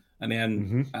Tetlow, and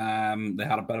then they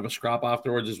had a bit of a scrap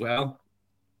afterwards as well.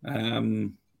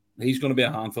 He's going to be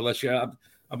a handful this year.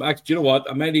 Do you know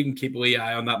what? I might even keep a wee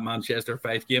eye on that Manchester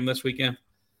Fife game this weekend.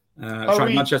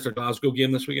 Manchester Glasgow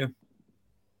game this weekend.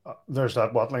 There's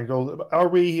that Watling goal. Are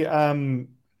we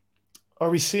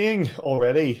seeing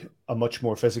already a much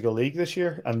more physical league this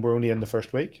year, and we're only in the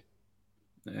first week?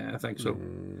 Yeah, I think so.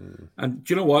 And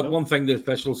do you know what? One thing the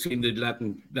officials seem to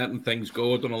letting things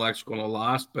go. I don't know if that's going to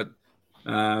last, but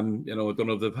I don't know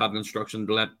if they've had an instruction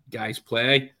to let guys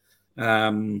play.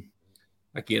 Again,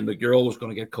 you're always going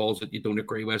to get calls that you don't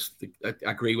agree with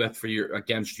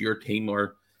against your team,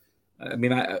 or I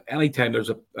mean, anytime there's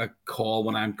a call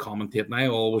when I'm commentating, I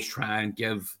always try and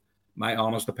give my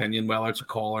honest opinion, whether it's a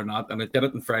call or not. And I did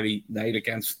it on Friday night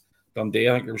against Dundee.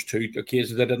 I think there was 2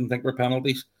 occasions I didn't think were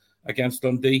penalties against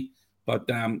Dundee. But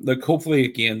look, hopefully,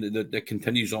 again, that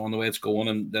continues on the way it's going,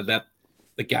 and that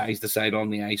the guys decide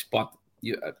on the ice. But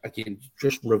again,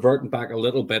 just reverting back a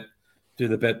little bit to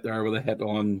the bit there with a hit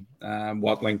on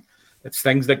Watling. It's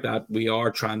things like that we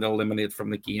are trying to eliminate from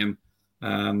the game.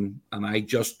 And I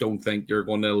just don't think you're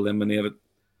going to eliminate it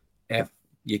if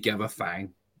you give a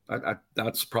fine.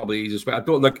 That's probably the easiest way. I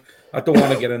don't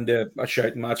want to get into a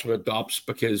shouting match with Dops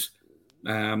because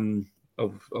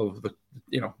of the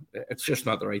it's just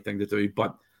not the right thing to do.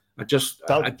 But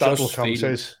that will come.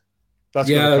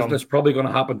 That's probably going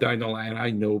to happen down the line. I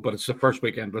know, but it's the first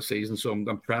weekend of the season, so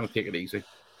I'm trying to take it easy.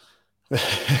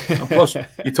 And plus,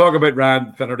 you talk about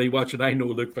Ryan Finnerty watching. I know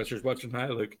Luke Fisher's watching. Hi,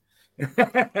 Luke.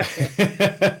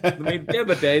 I mean, the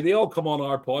other day they all come on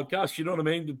our podcast. You know what I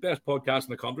mean? The best podcast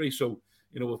in the country. So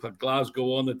we've had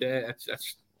Glasgow on the day.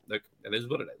 It's look, it is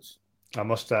what it is. I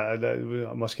must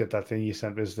get that thing you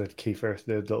sent us, that Kiefer,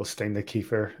 the little sting that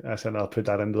Kiefer sent. I'll put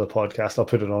that into the podcast. I'll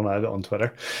put it on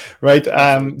Twitter. Right,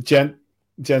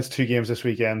 Gents, 2 games this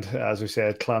weekend. As we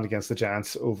said, Clan against the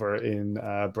Giants over in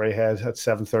Braehead at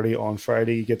 7:30 on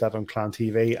Friday. You get that on Clan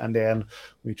TV, and then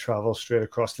we travel straight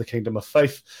across the Kingdom of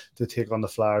Fife to take on the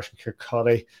Flyers in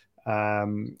Kirkcaldy.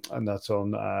 And that's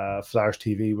on Flyers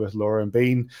TV with Laura and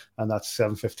Bean, and that's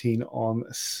 7:15 on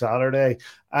Saturday.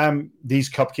 These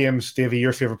cup games, Davey,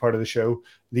 your favorite part of the show.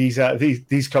 These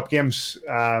cup games,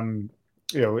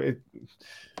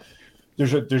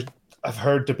 I've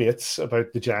heard debates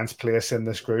about the Giants' place in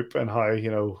this group and how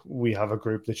we have a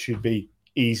group that should be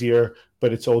easier,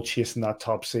 but it's all chasing that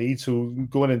top seed. So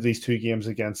going into these 2 games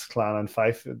against Clan and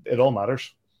Fife, it all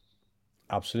matters.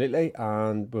 Absolutely,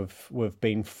 and we've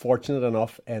been fortunate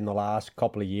enough in the last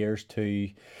couple of years to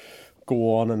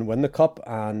go on and win the cup,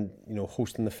 and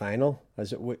hosting the final.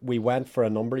 We went for a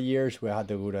number of years. We went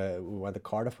to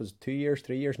Cardiff, was it 2 years,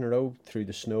 3 years in a row, through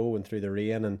the snow and through the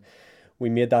rain, and we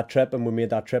made that trip, and we made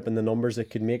that trip in the numbers that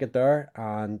could make it there,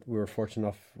 and we were fortunate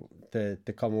enough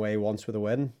to come away once with a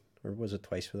win, or was it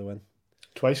twice with a win?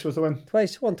 Twice with the win.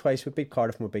 Won twice. We beat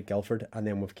Cardiff and we beat Guildford, and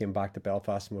then we've came back to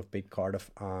Belfast and we've beat Cardiff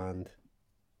and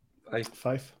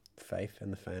Fife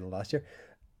in the final last year.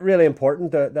 Really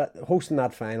important that hosting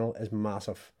that final is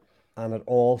massive, and it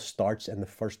all starts in the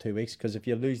first 2 weeks, because if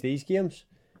you lose these games,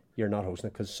 you're not hosting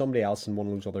it, because somebody else in one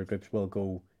of those other groups will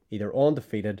go either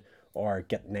undefeated or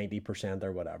get 90%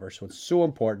 or whatever. So it's so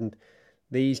important.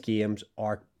 These games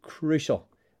are crucial.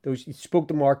 You spoke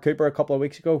to Mark Cooper a couple of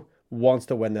weeks ago, wants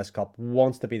to win this cup,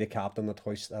 wants to be the captain that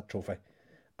hoists that trophy.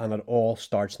 And it all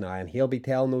starts now. And he'll be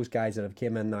telling those guys that have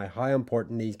came in now how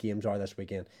important these games are this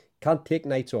weekend. Can't take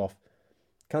nights off.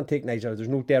 There's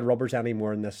no dead rubbers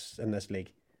anymore in this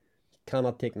league.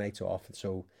 Cannot take nights off.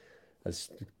 So, as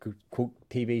quote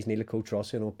TV's Neil Coach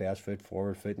Ross, best foot,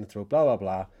 forward foot in the throat, blah, blah,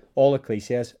 blah. All the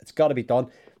cliches. It's got to be done.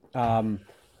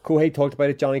 Kohei talked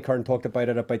about it. Johnny Curran talked about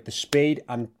it, about the speed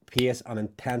and pace and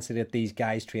intensity that these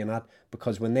guys train at.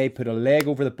 Because when they put a leg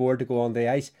over the board to go on the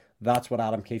ice, that's what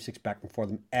Adam Keefe's expecting for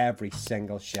them every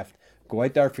single shift. Go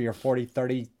out there for your 40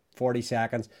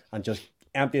 seconds and just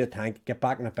empty the tank, get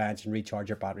back on the bench and recharge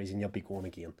your batteries, and you'll be going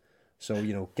again. So,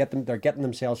 they're getting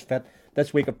themselves fit.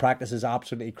 This week of practice is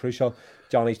absolutely crucial.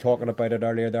 Johnny's talking about it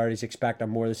earlier there. He's expecting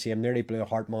more of the same. Nearly blew a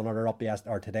heart monitor up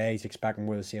today. He's expecting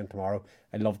more of the same tomorrow.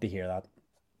 I'd love to hear that.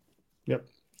 Yep.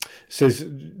 Says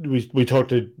we talked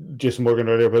to Jason Morgan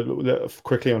earlier, but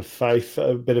quickly on Fife,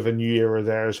 a bit of a new era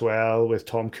there as well, with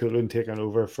Tom Coolan taking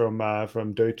over from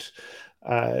Dout.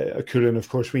 Coolan, of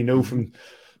course, we know from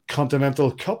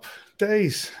Continental Cup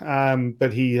days,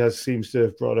 but he seems to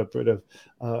have brought a bit of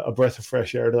a breath of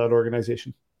fresh air to that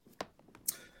organisation.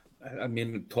 I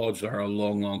mean, Todd's there a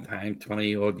long time,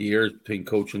 20 odd years between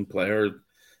coach and player.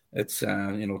 It's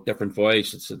different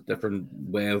voice. It's a different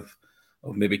way of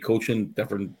maybe coaching,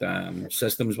 different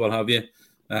systems, what have you.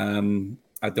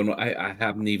 I don't know. I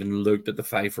haven't even looked at the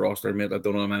Fife roster, mate. I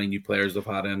don't know how many new players they've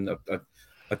had in.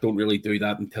 I don't really do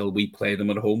that until we play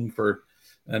them at home for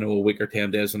a week or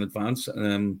 10 days in advance.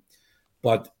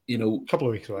 But a couple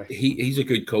of weeks away. He's a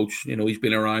good coach. He's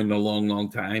been around a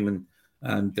long time,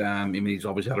 and I mean, he's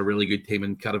always had a really good team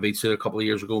in Katowice a couple of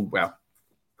years ago. Well,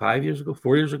 5 years ago,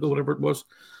 4 years ago, whatever it was,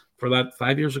 for that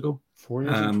 5 years ago. 4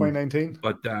 years in 2019.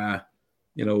 But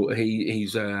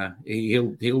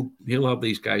he'll have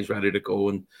these guys ready to go,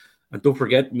 and don't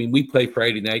forget. I mean, we play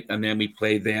Friday night, and then we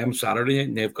play them Saturday night,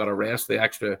 and they've got to rest the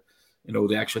extra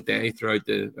day throughout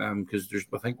the because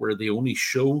I think we're the only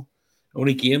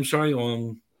game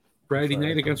on Friday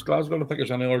night against Glasgow. I don't think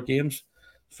there's any other games.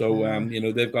 So,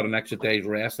 they've got an extra day's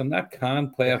rest, and that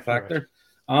can play a factor.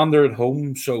 Right. And they're at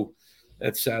home, so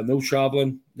it's no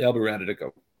travelling. They'll be ready to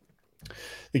go.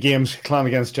 The games, Clan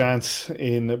against Giants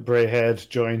in Braehead,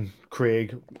 join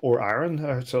Craig or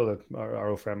Aaron. So that our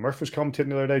old friend Murph was commentating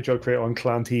the other day. Join Craig on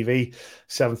Clan TV,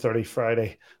 7:30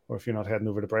 Friday, or if you're not heading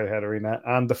over to Braehead Arena.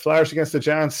 And the Flyers against the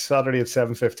Giants, Saturday at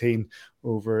 7:15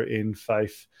 over in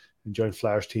Fife. And join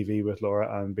Flyers TV with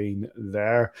Laura and Bean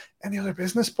there. Any other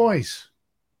business, boys?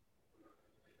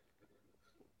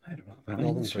 I don't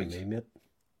know. Nothing for me, mate.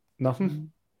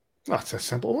 Nothing? That's a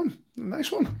simple one.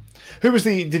 Nice one. Who was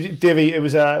Davey? It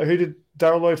was who did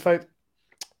Darryl Lloyd fight?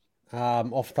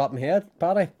 Off the top of my head,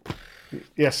 Paddy.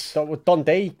 Yes. That was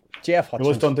Dundee. Jeff Hutchins. It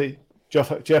was Dundee.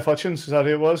 Jeff Hutchins, is that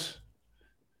who it was?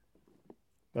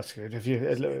 That's good.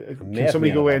 Can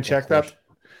somebody go away and check that?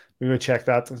 We're going to check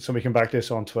that, and somebody can back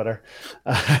this on Twitter.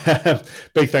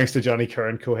 Big thanks to Johnny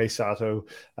Curran, Kohei Sato,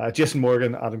 Jason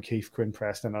Morgan, Adam Keefe, Quinn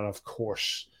Preston, and of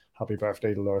course, happy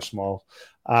birthday to Laura Small.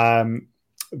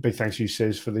 Big thanks to you,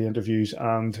 Sis, for the interviews,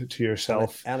 and to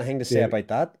yourself. Anything to say about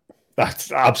that?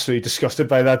 That's absolutely disgusted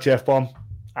by that, Jeff Baum.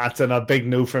 That's a big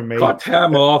no from me. Cut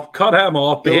him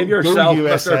off. Behave yourself, go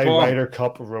USA Mr. Baum. Ryder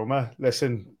Cup Roma.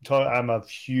 Listen, I'm a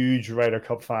huge Ryder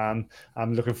Cup fan.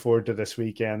 I'm looking forward to this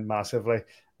weekend massively.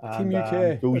 Team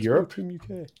UK. Go Europe. Team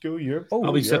UK. Go Europe.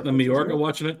 I'll be sitting in Mallorca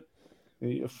watching it.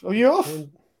 Oh, you off?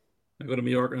 I go to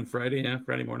Mallorca on Friday. Yeah,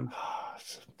 Friday morning.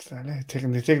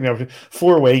 Taking the opportunity.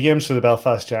 4 away games for the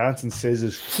Belfast Giants, and Sis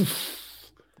is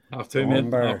have to,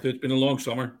 man. Have to. It's been a long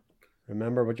summer.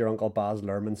 Remember what your Uncle Baz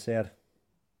Luhrmann said?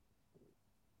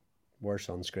 Wear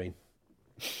sunscreen.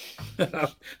 I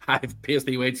have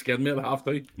pasty white skin, mate. I have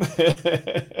to.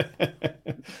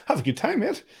 Have a good time,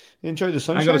 mate. Enjoy the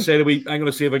sunshine. I'm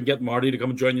gonna see if I can get Marty to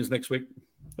come and join us next week.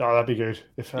 Oh, that'd be good.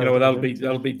 If that'll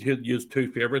be use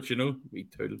two favourites. We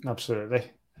two.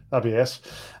 Absolutely, that'd be it.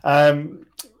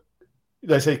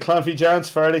 They say Clancy Giants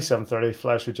Friday 7:30,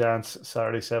 Flash with Giants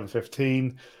Saturday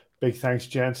 7:15. Big thanks,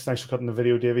 gents. Thanks for cutting the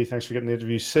video, Davey. Thanks for getting the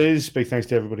interview, Sis. Big thanks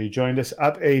to everybody who joined us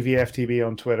at AVFTV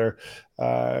on Twitter.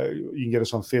 You can get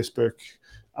us on Facebook,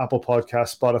 Apple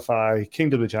Podcasts, Spotify,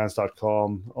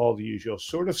 kingdomofthegiants.com, all the usual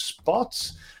sort of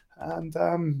spots.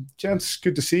 And gents,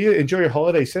 good to see you. Enjoy your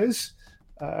holiday, Sis.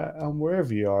 And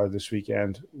wherever you are this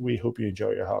weekend, we hope you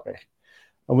enjoy your hobby.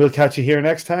 And we'll catch you here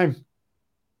next time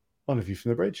on A View from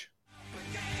the Bridge.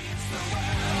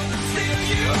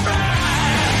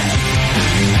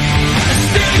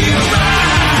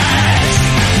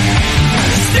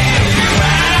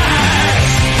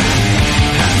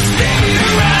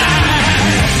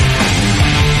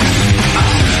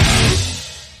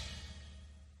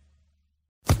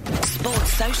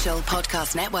 Sports Social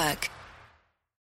Podcast Network.